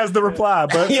invite it He out. has the reply,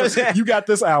 but You know what I'm saying? you got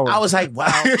this hour. I was like,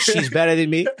 wow, she's better than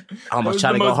me. I almost was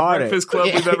trying the to go most harder. Breakfast Club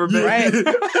we've ever been.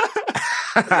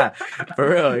 Right? For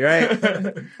real,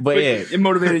 right? But yeah, It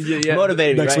motivated you, yeah.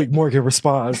 motivated me. Next right? week, Morgan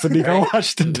responds to me. Go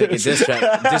watch the Make a diss. diss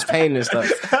track, diss painting and stuff.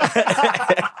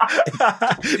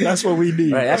 That's what we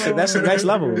need. Right, that's the next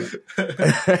level.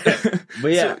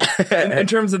 But yeah, In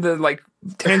terms of the like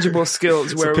tangible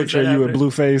skills, It's where a picture of you in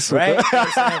Blueface. with right.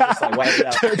 Just like wipe it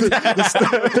out.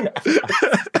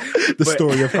 the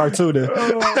story of cartooning.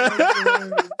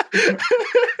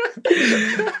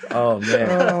 Oh man,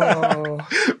 Oh,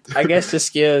 I guess the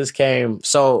skills came.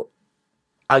 So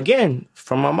again,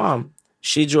 from my mom,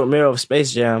 she drew a mural of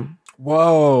Space Jam.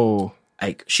 Whoa.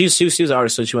 Like she was an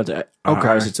artist, so she went to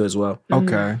art institute as well.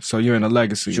 Okay, so you're in a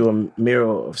legacy. Drew a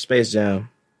mural of Space Jam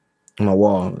on my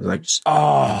wall. It was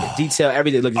like detail,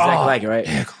 everything looked exactly like it, right?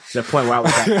 To the point where I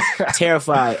was like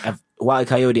terrified of Wile E.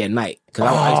 Coyote at night because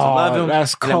I used to love him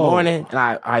that's in the cold. morning, and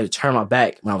I would turn my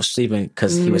back when I was sleeping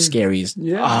because he was scary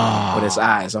with his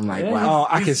eyes. I'm like, wow. Oh,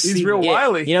 I can he's see. real Yeah,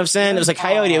 wily. you know what I'm saying? It was like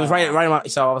Coyote. It was right in my.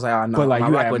 So I was like, oh no. But like I'm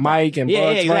you rock had with Mike and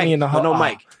Bugs Bunny in the but no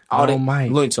Mike. All no the Mike.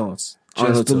 Looney Tunes. All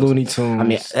Just the Looney Tunes. I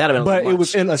mean, that'd have been. but much. it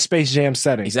was in a Space Jam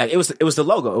setting. exactly. It was the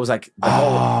logo. It was like the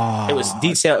whole. It was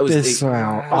detailed. It was This it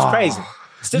sound. was crazy.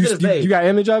 Still to this day. You got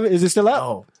image of it? Is it still up?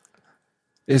 Oh,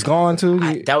 It's gone too.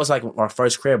 that was like our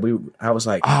first crib. I was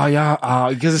like, Oh yeah,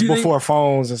 because it's You think- before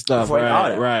phones and stuff. before all Right,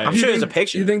 that. right. I'm sure there's a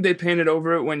picture. You think they painted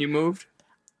over it when you moved?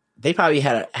 They probably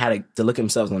had to look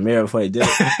themselves in the mirror before they did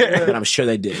it, but I'm sure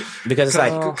they did because it's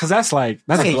like Because that's like It's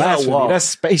like a yellow blasphemy. wall. That's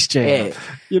Space Jam. Yeah.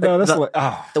 You know, that's The-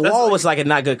 like the wall was like a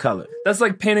not good color. That's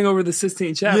like painting over the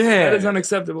Sistine Chapel. Yeah. That is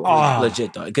unacceptable.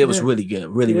 Legit though, it was really good,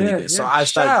 really Yeah, good. So yeah. I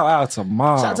started. shout out to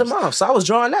mom. Shout out to mom. So I was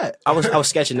drawing that. I was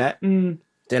sketching that.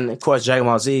 Then of course Dragon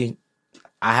Ball Z.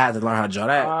 I had to learn how to draw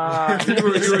that. You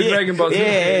were Dragon Ball Z.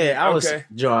 Yeah. I was Okay.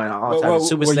 drawing all types of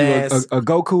Super were you Saiyans. a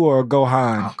Goku or a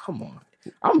Gohan? Oh, come on.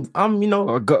 I'm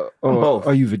Or both.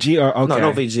 Are you Vegeta? Okay.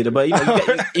 No Vegeta, but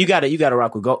you got to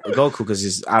rock with Goku because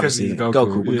it's obviously he's Goku.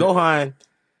 Goku, But yeah. Gohan,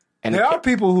 and There are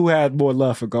people who had more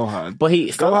love for Gohan. but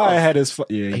he fell off. Gohan had his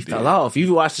He fell off.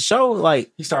 You watch the show,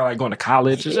 like He started like going to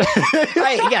college. he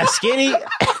got skinny.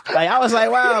 Like I was like,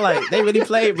 wow, like they really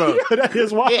played, bro. That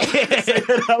is why. Yeah.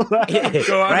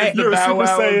 Go on, Right? the Bow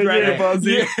Wow of Dragon Ball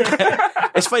Z.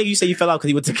 It's funny you say you fell out because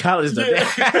he went to college. Though.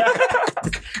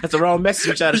 That's the wrong message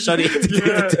we try to show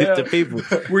to people.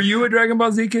 Were you a Dragon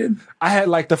Ball Z kid? I had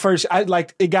like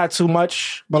it got too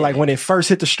much, but like when it first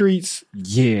hit the streets,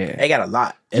 yeah. They got a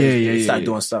lot. Yeah. Started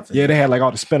doing stuff. Yeah, they had like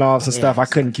all the spinoffs and stuff. I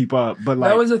couldn't keep up. But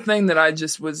like That was a thing that I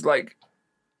just was like,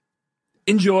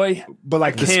 enjoy. but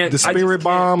like I can't- the I just Spirit can't.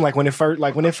 Bomb, like when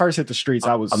it first hit the streets,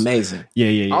 I was Amazing.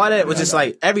 Yeah. All that was just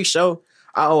like every show.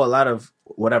 I owe a lot of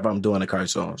whatever I'm doing to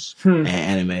cartoons and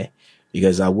anime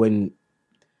because I wouldn't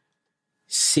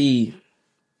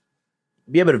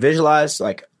be able to visualize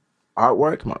like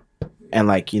artwork and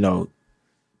like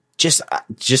just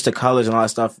the colors and all that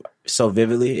stuff so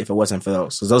vividly if it wasn't for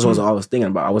those. So those was all I was thinking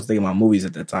about. I was thinking about movies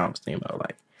at that time. I was thinking about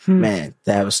like, man,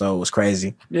 that episode was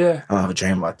crazy. Yeah. I don't have a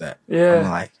dream about that. Yeah. I'm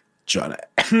like, draw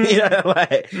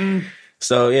that.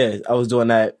 So yeah, I was doing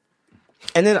that.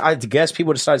 And then I guess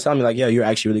people started telling me like, yo, you're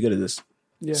actually really good at this.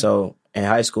 Yeah. So in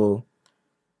high school,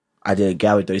 I did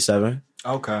Gallery 37.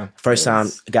 okay. First time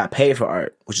I got paid for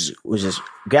art, which is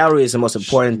gallery is the most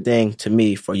important thing to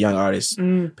me for young artists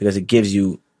because it gives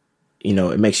you,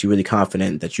 it makes you really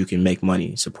confident that you can make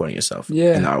money supporting yourself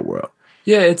in the art world.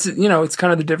 Yeah, it's it's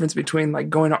kind of the difference between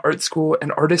like going to art school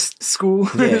and artist school.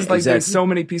 Yeah, It's like exactly. there's so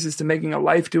many pieces to making a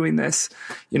life doing this.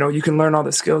 You can learn all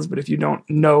the skills, but if you don't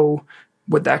know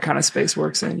what that kind of space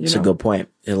works in, It's a good point.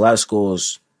 A lot of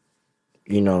schools,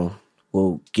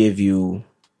 will give you.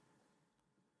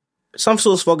 Some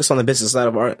schools focus on the business side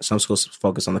of art. Some schools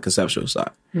focus on the conceptual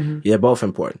side. They're both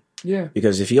important Yeah.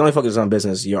 because if you only focus on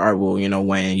business, your art will,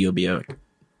 wane. You'll be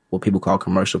what people call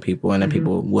commercial people, and then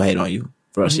people will hate on you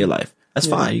for the rest of your life. That's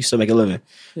fine. You still make a living.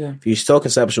 Yeah. If you're still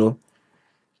conceptual,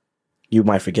 you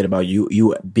might forget about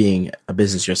you being a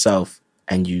business yourself,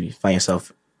 and you find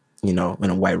yourself, in a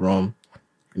white room,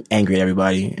 angry at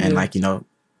everybody, and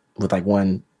with like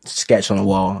one sketch on the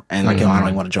wall, and like, I don't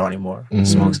even want to draw anymore.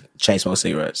 Smoke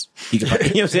cigarettes. You know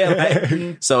what I'm saying?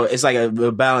 Like, so it's like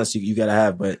a balance you got to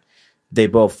have, but they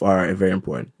both are very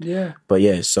important. Yeah. But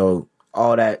yeah, so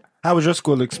all that How was your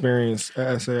school experience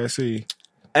at SAIC?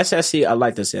 SSC, I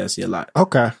like the SSC a lot,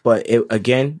 Okay. but it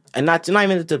again, and not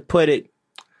even to put it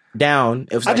down.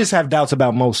 It was I like, just have doubts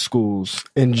about most schools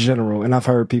in general, and I've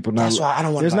heard people not. That's why I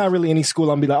don't want. There's not really any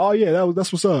school I'm be like, oh yeah,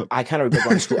 that's what's up. I kind of regret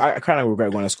going to school. I kind of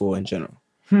regret going to school in general.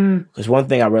 Because one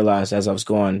thing I realized as I was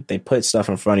going, they put stuff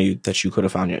in front of you that you could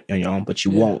have found on your own, but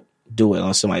you won't do it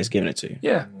unless somebody's giving it to you.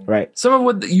 Yeah. Right? Some of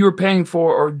what you were paying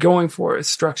for or going for is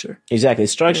structure. Exactly.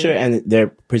 Structure, and they're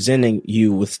presenting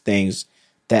you with things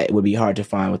that would be hard to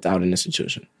find without an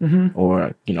institution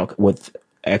or, with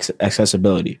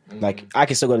accessibility. Like, I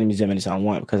can still go to the museum anytime I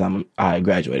want because I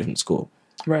graduated from school.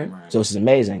 Right. So this is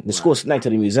amazing. The school's connected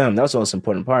to the museum. That's the most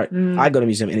important part. I go to the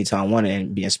museum anytime I want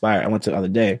and be inspired. I went to the other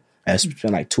day. I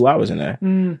spent like 2 hours in there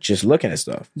just looking at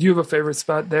stuff. Do you have a favorite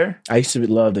spot there? I used to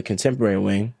love the contemporary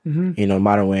wing,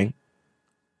 modern wing.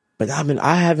 But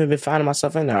I haven't been finding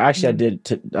myself in there. Actually, I did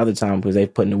the other time because they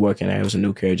put new work in there. It was a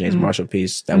new Kerry James Marshall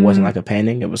piece that wasn't like a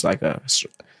painting. It was like a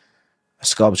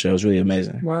sculpture. It was really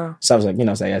amazing. Wow. So I was like,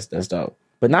 that's dope.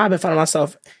 But now I've been finding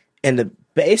myself in the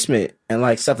basement and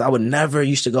like stuff that I would never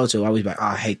used to go to. I would be like, oh,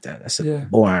 I hate that. That's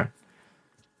boring.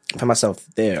 I find myself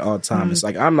there all the time. It's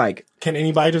like, I'm like, Can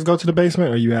anybody just go to the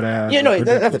basement, or you had to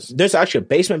have? there's actually a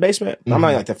basement. I'm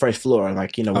on like the first floor,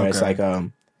 like, where it's like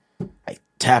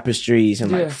tapestries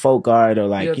and like folk art or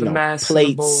like, the masks plates.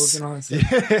 and the bowls and all that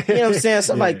stuff. You know what I'm saying?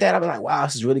 Something like that. I'm like, wow,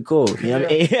 this is really cool. You know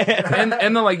what I mean?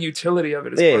 and the like utility of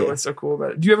it is part of what's so cool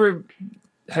about it. Do you ever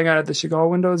hang out at the Chagall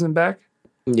windows and back?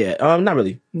 Yeah, not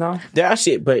really. No. There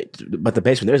actually, but the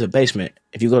basement. There's a basement.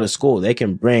 If you go to school, they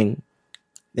can bring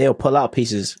they'll pull out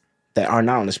pieces that are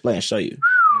not on display and show you.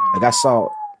 Like I saw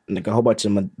like a whole bunch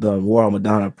of the Warhol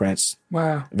Madonna prints.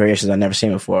 Wow. Variations I've never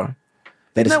seen before.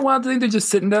 Isn't that wild to think they're just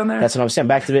sitting down there? That's what I'm saying.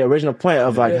 Back to the original point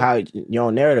of like how your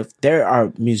own narrative. There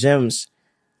are museums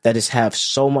that just have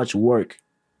so much work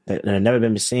that have never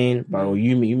been seen, or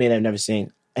you may have never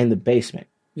seen in the basement.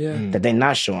 Yeah. That they're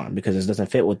not showing because it doesn't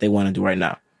fit what they want to do right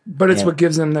now. But it's what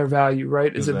gives them their value,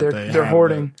 right? Is that they're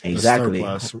hoarding. Exactly.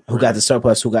 Surplus, who got the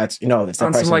surplus? Who got, if that On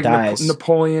person some like dies.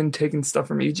 Napoleon taking stuff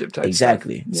from Egypt type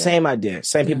Exactly. stuff. Yeah. Same idea.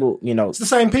 Same people, It's the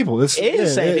same people. It is the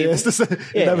same people. It's the same.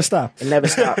 It never stopped. It never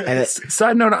stopped. And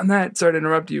Side note on that, sorry to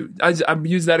interrupt you. I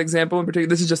use that example in particular.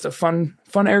 This is just a fun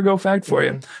ergo fact for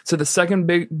you. So the second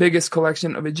biggest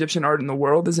collection of Egyptian art in the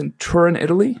world is in Turin,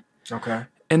 Italy. Okay.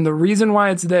 And the reason why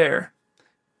it's there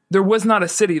was not a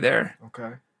city there.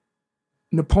 Okay.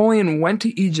 Napoleon went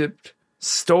to Egypt,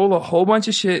 stole a whole bunch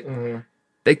of shit.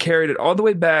 They carried it all the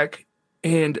way back,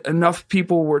 and enough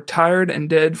people were tired and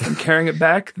dead from carrying it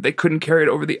back that they couldn't carry it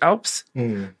over the Alps.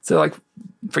 So like,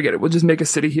 forget it. We'll just make a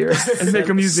city here and make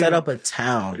a museum. set up a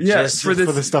town. Yeah, just for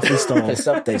the stuff they stole. the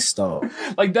stuff they stole.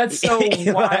 Like that's so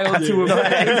wild to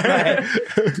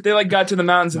imagine. They like got to the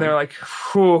mountains and they're like,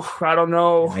 "Whew, I don't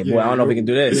know." Like, boy, I don't know if we can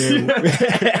do this.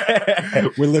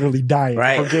 We're literally dying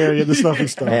from carrying the stuff we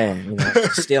stole. Man,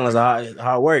 stealing is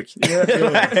hard work.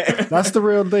 That's the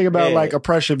real thing about like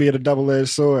oppression being a double-edged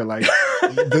sword. Like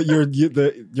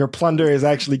your plunder is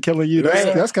actually killing you.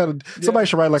 That's kind of somebody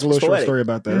should write like a little short story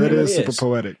about that. That is super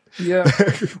poetic. Yeah,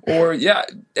 or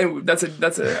and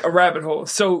that's a rabbit hole.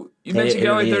 So you mentioned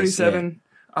Gallery 37.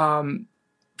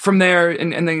 From there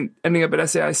and then ending up at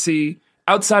SAIC.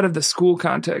 Outside of the school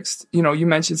context, you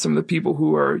mentioned some of the people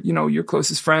who are, your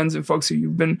closest friends and folks who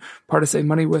you've been part of Save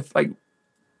Money with. Like,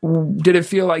 did it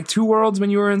feel like two worlds when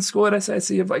you were in school at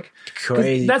SIC? Of like,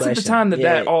 crazy. That's at the time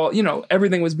that all,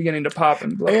 everything was beginning to pop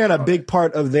and blow. And a big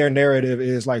part of their narrative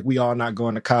is like, we all not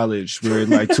going to college. We're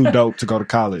like too dope to go to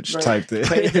college type thing.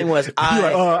 Crazy thing was,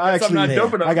 I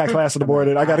got class in the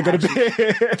morning. I got to go to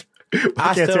bed.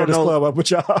 I can't tear this club up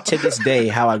with y'all. To this day,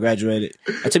 how I graduated.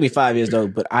 It took me 5 years though,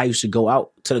 but I used to go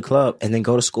out to the club and then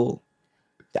go to school.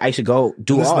 I used to go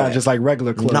do this all not that. Just like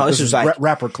regular club. No, this was like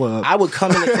rapper club. I would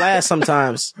come into class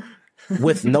sometimes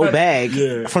with no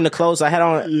bag from the clothes I had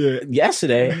on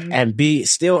yesterday and be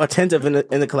still attentive in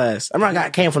the class. I remember I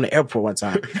came from the airport one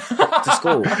time to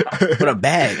school with a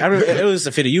bag. I remember it was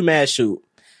for the UMass shoot,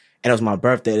 and it was my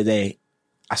birthday today.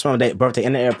 I spent my birthday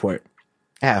in the airport.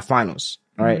 I had finals,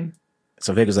 all right?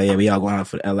 So Vic was like, we all going out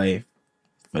for the LA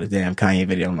for the damn Kanye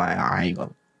video. I'm like, I ain't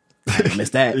gonna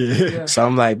miss that. So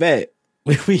I'm like, bet.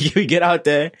 We get out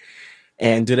there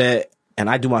and do that. And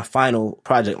I do my final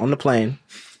project on the plane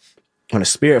on a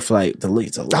Spirit flight. The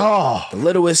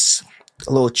littlest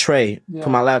little tray. Put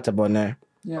my laptop on there.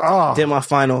 Did my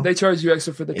final. They charge you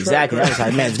extra for the tray. Exactly. Right? I was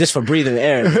like, man, just for breathing the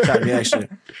air, they charge me extra.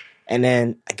 And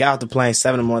then I got off the plane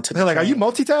 7 in the morning. They're like, are you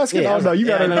multitasking? Yeah, no, you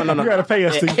gotta pay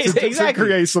us to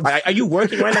create some. Are you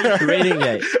working right now? You're creating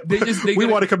that. We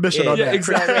want a commission on that.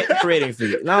 Exactly. Creating for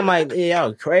you. And I'm like,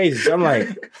 y'all crazy. So I'm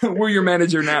like, we're your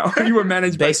manager now. You were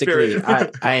managed basically, by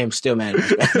Spirit. I am still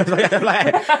managed.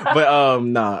 But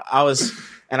no,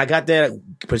 I got there,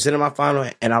 presented my final,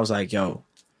 and I was like, yo,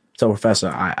 so professor,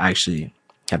 I actually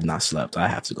have not slept. I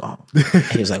have to go home. And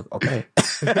he was like, okay.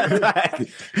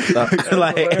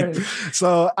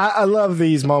 So I love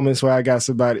these moments where I got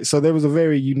somebody. So there was a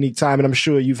very unique time, and I'm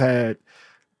sure you've had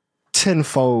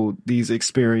tenfold these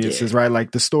experiences, right?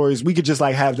 Like the stories, we could just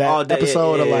like have that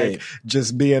episode of like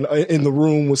just being in the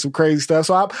room with some crazy stuff.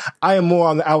 So I am more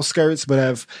on the outskirts, but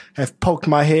have poked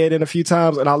my head in a few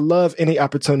times, and I love any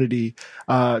opportunity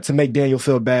to make Daniel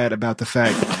feel bad about the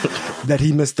fact that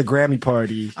he missed the Grammy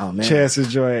party. Oh man, Chance's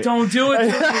joint. Don't do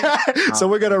it. So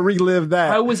we're gonna relive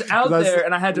that. I was out there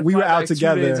and I had to. We were out like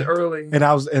together 2 days early, and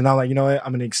I'm like, you know what?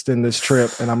 I'm gonna extend this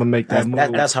trip, and I'm gonna make that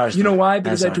move. That's harsh. You know why?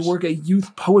 Because I had to work a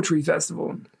youth poetry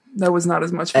festival. That was not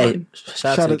as much fun.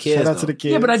 Shout out to the kids. Shout out to the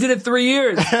kids. Yeah, but I did it 3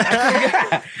 years.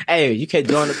 Hey, you can't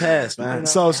go in the past, man.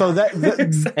 So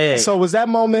was that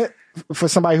moment for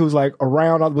somebody who's like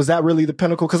around? Was that really the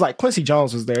pinnacle? Because like Quincy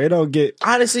Jones was there. It don't get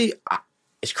honestly.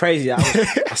 It's crazy. I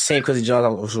seen Quincy Jones. I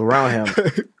was around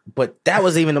him, but that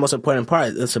was even the most important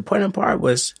part. The most important part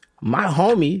was my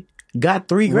homie got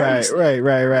 3 Grammys.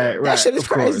 Right. That shit is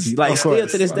crazy. Like still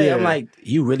to this day, I'm like,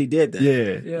 you really did that.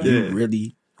 Yeah. You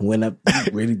really went up.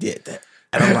 You really did that.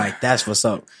 And I'm like, that's what's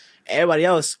up. Everybody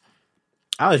else,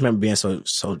 I always remember being so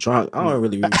drunk. I don't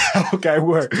really. Okay,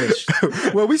 word.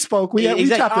 Well, we spoke. We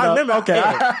chopped it up. Okay,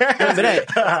 I remember that.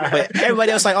 But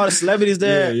everybody else, like all the celebrities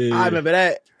there, I remember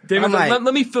that. David, I'm like,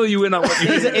 let me fill you in on what you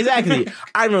did. exactly.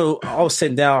 I remember I was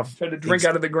sitting down, Tried to drink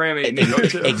out of the Grammy. And you know,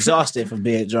 too. exhausted from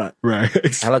being drunk. Right.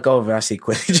 I look over, I see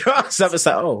Quincy Jones. So it's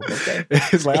like, oh, okay.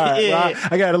 It's like, all right, well,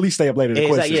 I got to at least stay up later than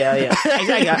It's Quincy. like, yeah.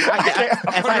 Exactly.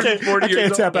 I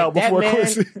can't tap out that before man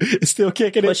Quincy is still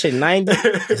kicking it. pushing 90,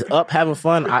 is up having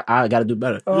fun. I got to do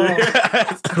better.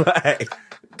 Like,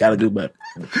 got to do better.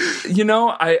 You know,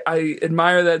 I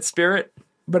admire that spirit,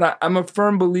 but I'm a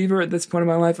firm believer at this point in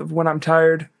my life of when I'm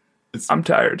tired, I'm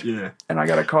tired. Yeah. And I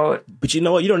got to call it. But you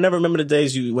know what? You don't never remember the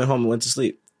days you went home and went to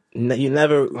sleep. You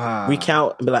never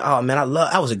recount and be like, oh man,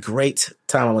 that was a great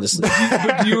time I went to sleep.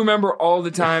 But do you remember all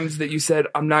the times that you said,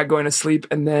 I'm not going to sleep,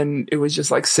 and then it was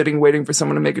just like sitting waiting for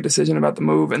someone to make a decision about the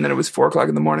move, and then it was 4:00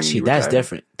 in the morning? See, that's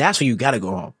different. That's when you got to go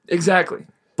home. Exactly.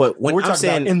 But when We're I'm talking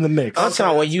saying about in the mix. I'm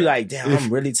talking when you like, damn, I'm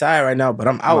really tired right now, but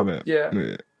I'm out and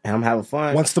Yeah. I'm having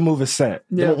fun. Once the move is set.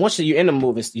 Yeah. Once you're in the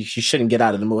move, you shouldn't get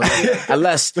out of the move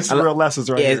unless This is real lessons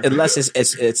right here. unless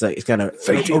it's gonna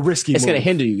A risky it's move. gonna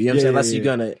hinder you. You know what I'm saying? Unless yeah. you're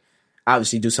gonna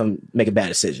obviously make a bad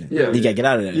decision. Yeah. You gotta get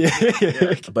out of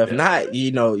there. But if not,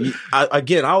 you know, I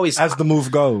always As the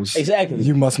move goes. Exactly.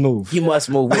 You must move. you must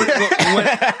move.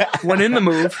 When in the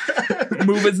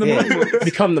move is the move.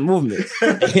 Become the movement.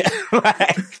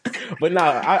 But no,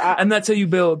 And that's how you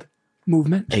build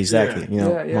movement. exactly. You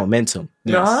know, Yeah. momentum.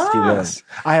 Yes.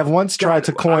 I have once tried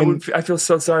to coin. I feel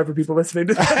so sorry for people listening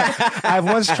to that. I have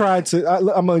once tried to.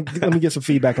 Let me get some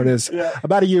feedback on this.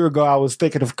 About a year ago, I was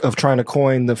thinking of trying to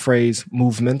coin the phrase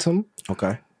 "movementum."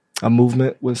 Okay. A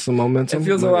movement with some momentum. It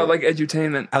feels a lot like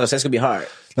edutainment. I was that's gonna be hard.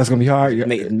 That's gonna be hard.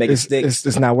 Make it stick. It's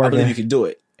not I working. believe you can do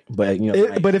it. But you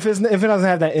know, But if it doesn't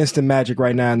have that instant magic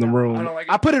right now in the room, I don't like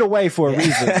it. I put it away for a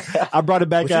reason. I brought it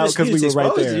back out because we were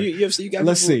right there. You got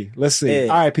Let's people- see.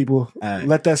 Yeah. All right, people. right.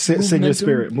 Let that sit in your Momentum.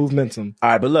 spirit. Movementum. All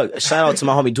right, but look, shout out to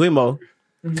my homie Dwimo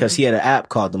because he had an app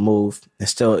called The Move. And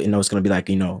still, you know, it's gonna be like,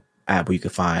 you know, app where you can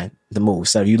find The Move.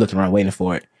 So if you looking around waiting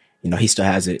for it, you know, he still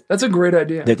has it. That's a great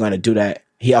idea. They're gonna do that.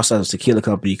 He also has a tequila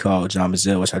company called John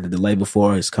Brazil, which I did the label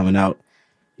for. It's coming out.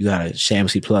 You gotta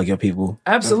shamelessly plug your people.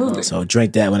 Absolutely. So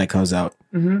drink that when it comes out.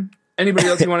 Anybody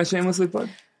else you want to shamelessly plug?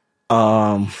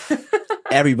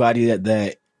 Everybody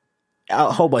that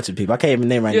a whole bunch of people. I can't even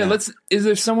name right Yeah, now. is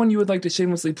there someone you would like to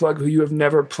shamelessly plug who you have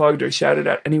never plugged or shouted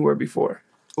at anywhere before?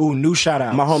 Ooh, new shout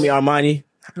out. My homie Armani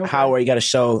Howard, he got a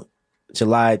show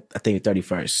July, I think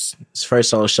 31st. His first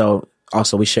solo show.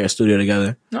 Also, we share a studio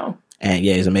together. No. And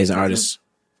yeah, he's an amazing artist.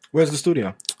 Where's the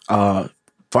studio? Fine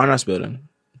Arts Building,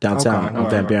 downtown Okay, on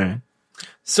Van right. Buren.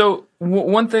 So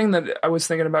one thing that I was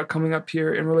thinking about coming up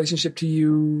here in relationship to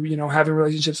you, you know, having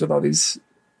relationships with all these,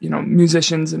 you know,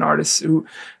 musicians and artists who,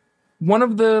 one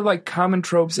of the like common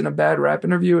tropes in a bad rap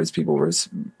interview is people were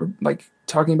like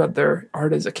talking about their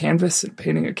art as a canvas and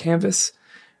painting a canvas.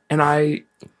 And I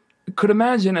could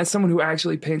imagine as someone who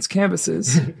actually paints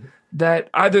canvases that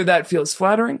either that feels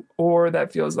flattering or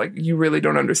that feels like you really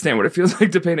don't understand what it feels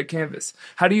like to paint a canvas.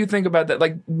 How do you think about that?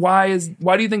 Like, why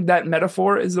do you think that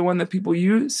metaphor is the one that people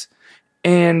use?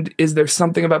 And is there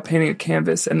something about painting a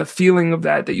canvas and the feeling of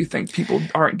that you think people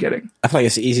aren't getting? I feel like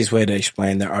it's the easiest way to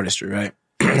explain their artistry, right?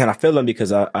 And I feel them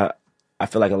because I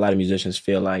feel like a lot of musicians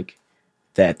feel like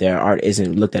that their art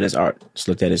isn't looked at as art. It's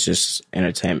looked at as just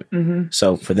entertainment. Mm-hmm.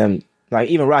 So for them, like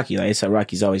even Rocky, like I said,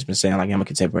 Rocky's always been saying like, I'm a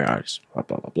contemporary artist, blah,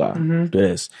 blah, blah, blah, do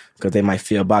this. Because they might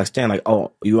feel boxed in like,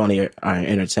 oh, you only are an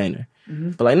entertainer.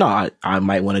 Mm-hmm. But like, no, I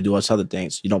might want to do other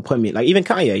things. You don't put me, like even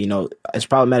Kanye, you know, as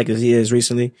problematic as he is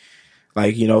recently,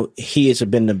 like, you know, he has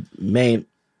been the main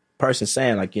person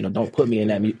saying like, you know, don't put me in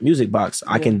that music box.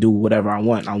 I can do whatever I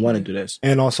want. I want to do this.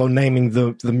 And also naming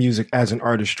the music as an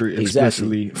artistry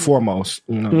explicitly foremost.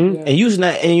 You know? Mm-hmm. And using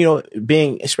that and, you know,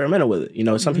 being experimental with it. You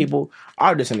know, some people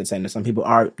are just entertainers. Some people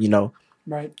are, you know,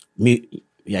 Right.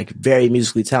 Like very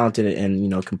musically talented and, you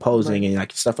know, composing and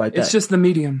like stuff like that. It's just the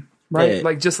medium, right? Yeah.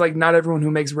 Like, just like not everyone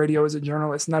who makes radio is a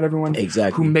journalist. Not everyone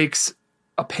Exactly. who makes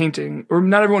a painting, or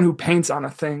not everyone who paints on a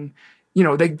thing, you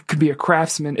know, they could be a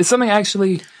craftsman. It's something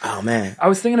actually, Oh man. I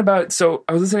was thinking about, so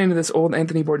I was listening to this old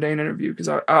Anthony Bourdain interview because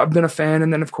I've been a fan.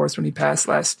 And then, of course, when he passed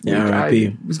last week, R.I.P.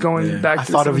 I was going back to I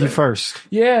thought some of you the- first.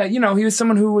 Yeah, you know, he was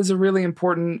someone who was a really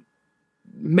important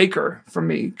maker for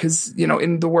me because, you know,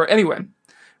 in the work. Anyway,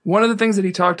 one of the things that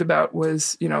he talked about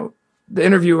was, you know, the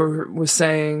interviewer was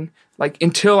saying, like,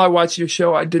 until I watched your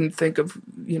show, I didn't think of,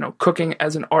 you know, cooking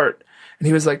as an art. And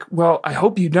he was like, well, I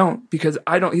hope you don't, because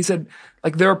I don't. He said,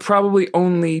 like, there are probably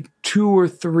only 2 or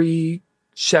 3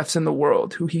 chefs in the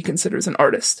world who he considers an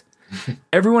artist.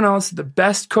 Everyone else, the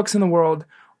best cooks in the world,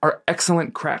 are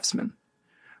excellent craftsmen,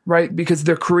 right? Because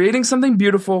they're creating something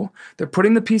beautiful. They're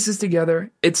putting the pieces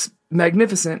together. It's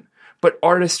magnificent, but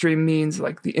artistry means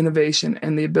like the innovation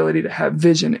and the ability to have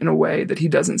vision in a way that he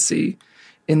doesn't see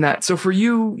in that. So for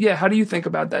you, how do you think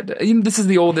about that? This is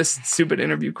the oldest stupid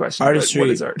interview question. Artistry, what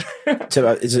is art?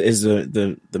 is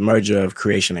the merger of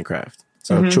creation and craft.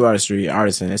 So true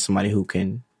artisan is somebody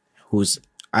who's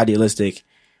idealistic,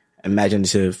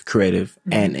 imaginative, creative,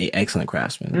 and an excellent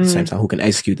craftsman at the same time, who can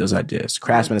execute those ideas.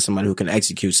 Craftsman is somebody who can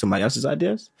execute somebody else's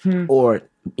ideas, or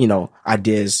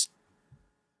ideas,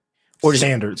 or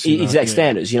standards, exact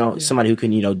standards. Somebody who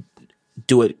can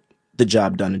do it, the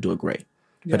job done, and do it great.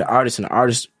 But the artist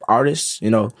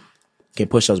can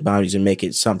push those boundaries and make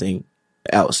it something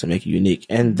else and make it unique.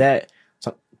 And that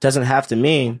doesn't have to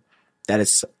mean that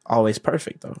it's always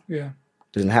perfect, though. Yeah,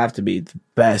 doesn't have to be the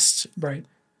best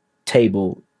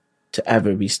table to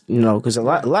ever be, because a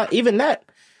lot, even that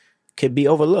could be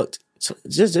overlooked. So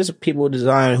there's people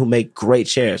design who make great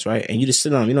chairs, right? And you just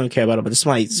sit on them, you don't even care about it, but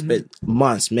somebody spent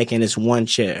months making this one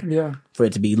chair for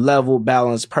it to be level,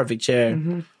 balanced, perfect chair.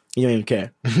 You don't even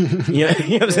care. you know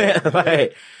what I'm saying?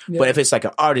 Like, but if it's like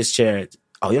an artist chair, you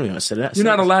don't even want to sit on it. You're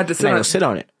not allowed to sit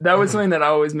on it. That was something that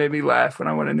always made me laugh when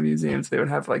I went into museums. They would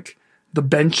have like the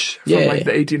bench from like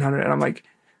the 1800s, and I'm like,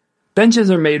 benches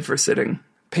are made for sitting.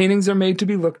 Paintings are made to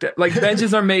be looked at. Like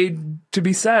benches are made to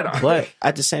be sat on. But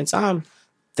at the same time,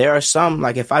 there are some,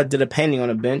 like if I did a painting on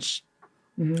a bench,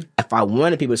 if I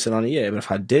wanted people to sit on it, but if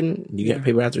I didn't,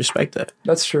 people have to respect that.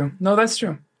 That's true. No, that's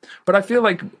true. But I feel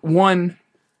like one,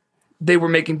 they were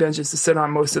making benches to sit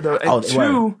on most of those. And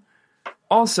two,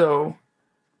 also,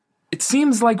 it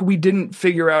seems like we didn't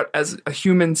figure out as a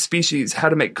human species how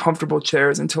to make comfortable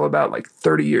chairs until about like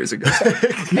 30 years ago.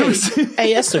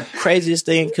 Hey, that's the craziest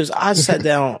thing, because I sat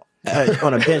down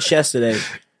on a bench yesterday.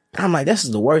 I'm like, this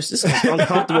is the worst. This is the most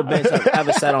uncomfortable bench I've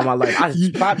ever sat on in my life. I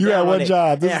just popped down had one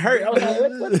job. And it hurt. I was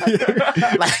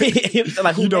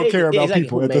like, you don't care about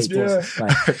people at this point.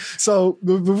 Like, so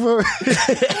before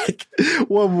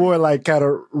one more like kind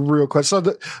of real question.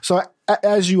 So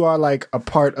as you are like a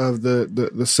part of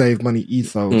the Save Money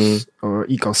ethos or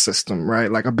ecosystem, right?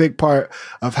 Like a big part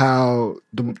of how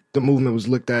the movement was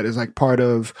looked at is like part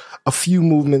of a few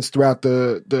movements throughout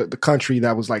the country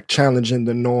that was like challenging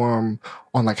the norm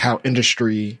on like how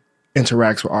industry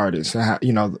interacts with artists and how,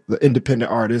 the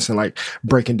independent artists, and like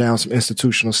breaking down some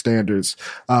institutional standards.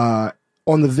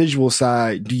 On the visual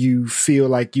side, do you feel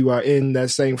like you are in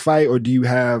that same fight, or do you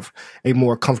have a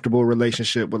more comfortable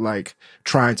relationship with like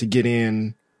trying to get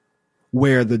in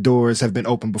where the doors have been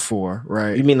open before,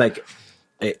 right? You mean like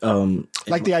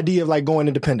the idea of like going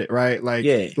independent, right? Like,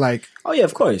 oh yeah,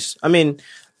 of course. I mean,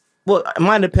 well,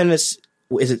 my independence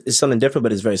is something different,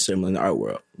 but it's very similar in the art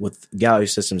world with gallery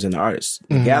systems and the artists.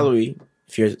 The gallery,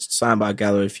 if you're signed by a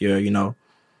gallery, if you're,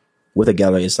 with a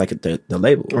gallery, it's like the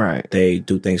label. Right. They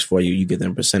do things for you. You give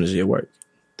them a percentage of your work.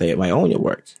 They might own your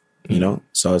work,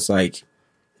 So it's like,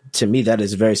 to me, that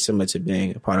is very similar to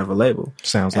being a part of a label.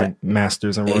 Sounds like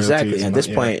masters and royalties. Exactly. At this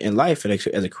point in life, as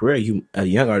a career, as a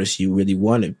young artist, you really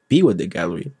want to be with the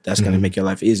gallery. That's going to make your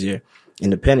life easier.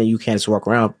 Independent, you can't just walk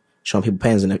around showing people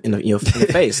paintings in your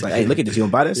face. Like, hey, look at this. You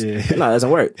want to buy this? No, it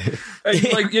doesn't work.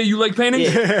 Hey, you like painting?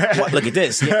 Yeah. Well, look at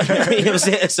this. You know what I'm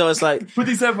saying? So it's like, put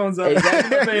these headphones on.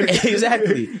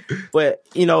 Exactly. But,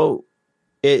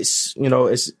 it's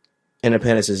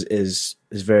independence is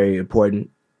very important.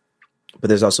 But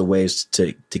there's also ways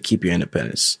to keep your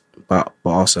independence, but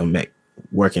also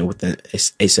working within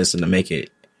a system to make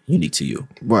it unique to you.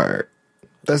 Word.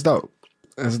 That's dope.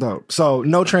 So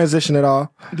no transition at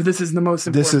all. But this is the most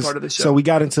important part of the show. So we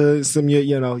got into some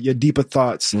your deeper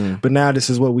thoughts, but now this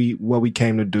is what we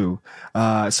came to do.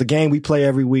 It's a game we play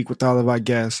every week with all of our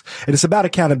guests, and it's about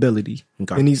accountability.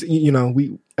 Okay. And these,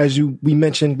 we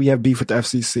mentioned, we have beef with the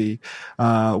FCC.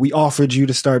 We offered you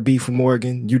to start beef with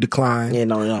Morgan. You declined. Yeah,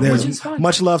 no. There's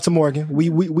much love to Morgan.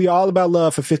 We all about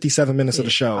love for 57 minutes of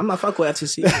the show. I'm not fucking with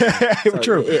FCC.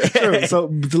 True. So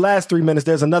the last 3 minutes,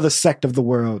 there's another sect of the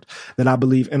world that I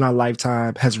believe in our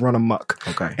lifetime has run amok.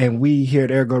 Okay. And we here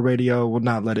at Ergo Radio will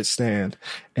not let it stand.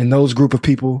 And those group of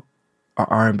people are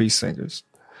R&B singers.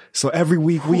 So every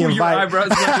week we invite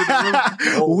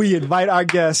our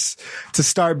guests to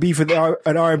start beef with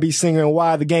an R&B singer, and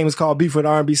why the game is called Beef with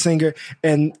an R&B Singer.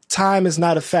 And time is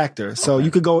not a factor. So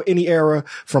you could go any era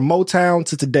from Motown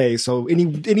to today. So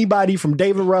anybody from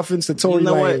David Ruffins to Tory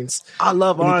Lanez. I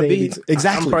love R&B.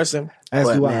 Exactly. I'm a person. As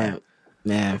do I.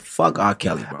 Man, fuck R.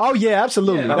 Kelly, bro. Oh yeah,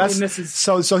 absolutely. Yeah,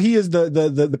 so he is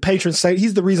the patron saint.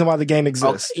 He's the reason why the game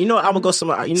exists. I'm gonna go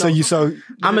somewhere. I'm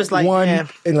just like one, man,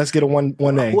 and let's get a one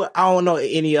name. Well, I don't know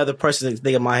any other person that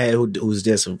think in my head who's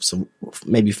did some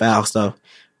maybe foul stuff,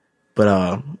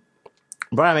 but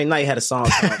Brian McKnight had a song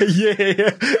called, yeah.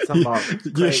 something about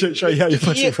Show you how you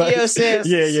pussy you know what I'm saying?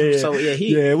 Yeah. So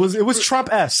yeah, it was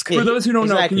Trump-esque. For those who don't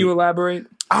know, can you elaborate?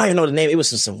 I don't even know the name. It was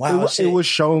some wild shit. It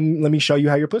was let me show you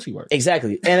how your pussy works.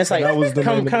 Exactly. And it's like, That was the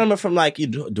name of coming from like,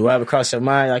 do I ever cross your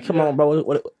mind? Like, come on, bro.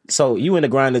 What? So you in the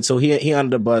grinder, so he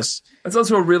under the bus. It's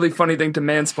also a really funny thing to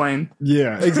mansplain.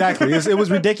 Yeah, exactly. It was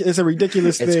ridiculous. It's a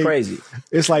ridiculous thing. It's crazy.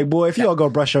 It's like, boy, if you all go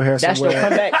brush your hair That's your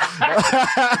somewhere.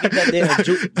 comeback. Get that damn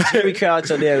Jerry curl out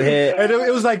your damn head. And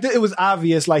it was like, it was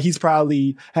obvious, like he's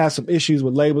probably has some issues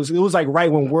with labels. It was like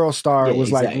right when World Star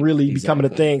was like really becoming a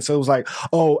thing. So it was like,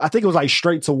 I think it was like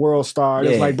straight to World Star.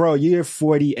 It was like, bro, you're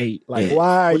 48. Like,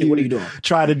 why are what are you doing?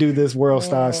 Trying to do this World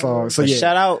Star song? So yeah.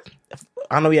 Shout out.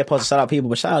 I know we had supposed to shout out people,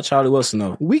 but shout out Charlie Wilson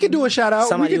though. We could do a shout out.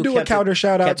 Somebody we could do a counter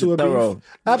shout out to a beef.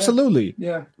 Absolutely.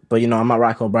 Yeah. But I'm not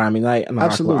rocking with Brian McKnight. I'm not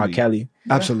rocking with R. Kelly.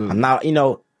 Absolutely. I'm not,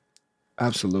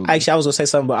 Absolutely. Actually, I was gonna say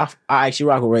something, but I actually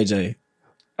rock with Ray J.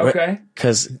 Okay.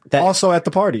 Because that also at the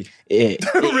party.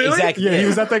 Really? Exactly. Yeah, he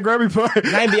was at that Grammy party.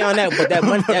 Not beyond that, but that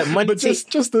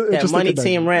money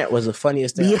team rant was the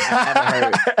funniest thing I've ever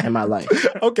heard in my life.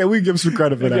 Okay, we give him some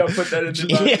credit for that. Put that in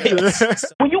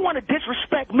the When you want to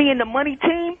disrespect me and the money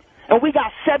team, and we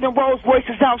got 7 Rolls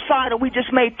Royces outside, and we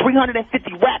just made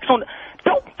 350 racks on.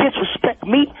 Don't disrespect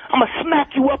me. I'ma smack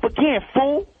you up again,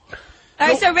 fool. All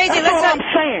right, so Ray J, that's all I'm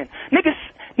saying.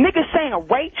 Niggas saying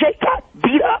Ray J got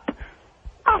beat up.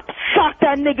 I'll sock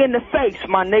that nigga in the face,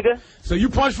 my nigga. So you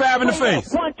punch Fab in the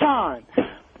face? One time.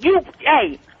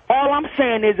 All I'm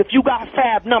saying is if you got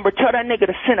Fab number, tell that nigga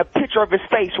to send a picture of his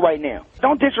face right now.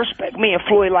 Don't disrespect me and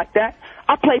Floyd like that.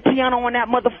 I play piano on that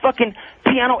motherfucking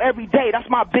piano every day. That's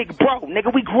my big bro,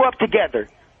 nigga. We grew up together.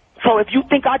 So if you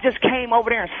think I just came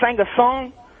over there and sang a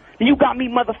song, then you got me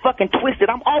motherfucking twisted.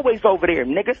 I'm always over there,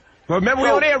 nigga. Well, remember, we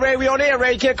on air,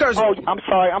 Ray. You can't curse. Oh, I'm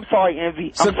sorry,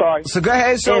 Envy. I'm sorry. So go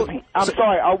ahead, Envy, I'm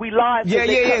sorry. Are we live?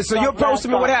 Yeah. So you're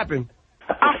posting me what happened.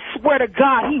 I swear to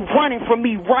God, he running from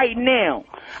me right now.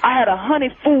 I had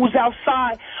 100 fools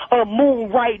outside of Moon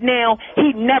right now.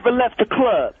 He never left the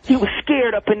club. He was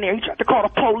scared up in there. He tried to call the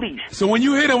police. So when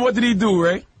you hit him, what did he do,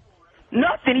 Ray?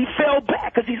 Nothing. He fell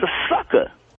back because he's a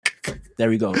sucker. There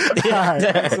we go.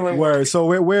 Excellent word. So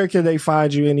where can they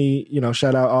find you? Any,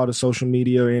 shout out all the social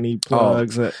media, any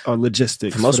plugs or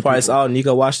logistics? For the most part, it's all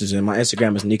Nico Washington. My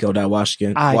Instagram is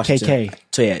nico.washington. IKK.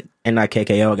 So yeah,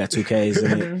 NIKKO, got 2 Ks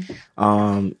in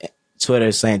it.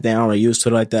 Twitter, same thing. I don't really use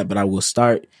Twitter like that, but I will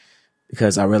start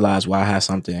because I realize why I have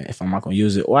something if I'm not going to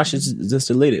use it. Or I should just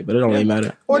delete it, but it don't really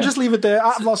matter. Or just leave it there.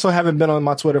 I've also haven't been on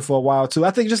my Twitter for a while, too.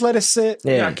 I think just let it sit.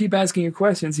 Yeah, I keep asking you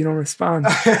questions. You don't respond.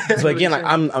 So again,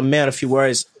 I'm a man of few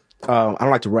words. I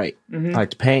don't like to write. I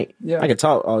like to paint. Yeah. I can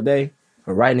talk all day,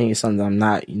 but writing is something I'm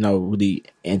not, really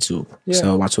into. Yeah.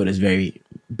 So my Twitter is very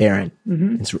barren.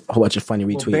 It's a whole bunch of funny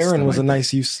retweets. Barren was a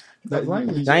nice use. I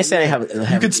ain't saying I have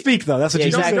you could speak though. That's what you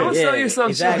exactly. Don't sell yourself.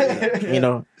 Exactly.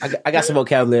 I got some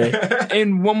vocabulary.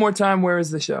 And one more time, where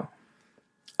is the show?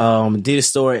 Adidas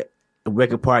store at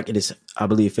Wicker Park. It is, I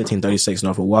believe, 1536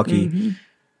 North Milwaukee.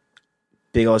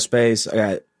 Big old space. I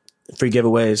got free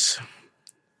giveaways.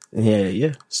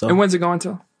 Yeah. So. And when's it going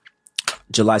till?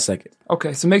 July 2nd.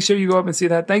 Okay, so make sure you go up and see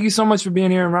that. Thank you so much for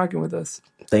being here and rocking with us.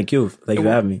 Thank you. Thank you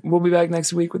for having me. We'll be back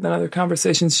next week with another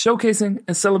conversation showcasing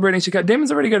and celebrating Chicago. Damon's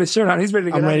already got his shirt on. He's ready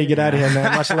to get I'm out ready of to get out of here,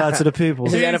 man. Much love to the people.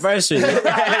 It's his anniversary. Shout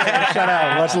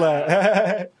out. Much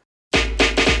love.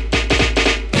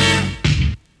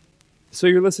 So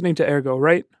you're listening to Ergo,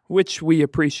 right? Which we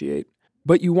appreciate.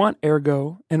 But you want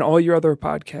Ergo and all your other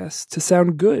podcasts to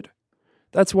sound good.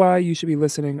 That's why you should be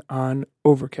listening on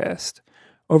Overcast.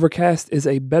 Overcast is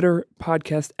a better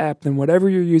podcast app than whatever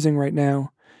you're using right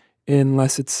now,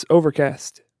 unless it's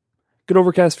Overcast. Get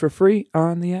Overcast for free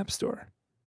on the App Store.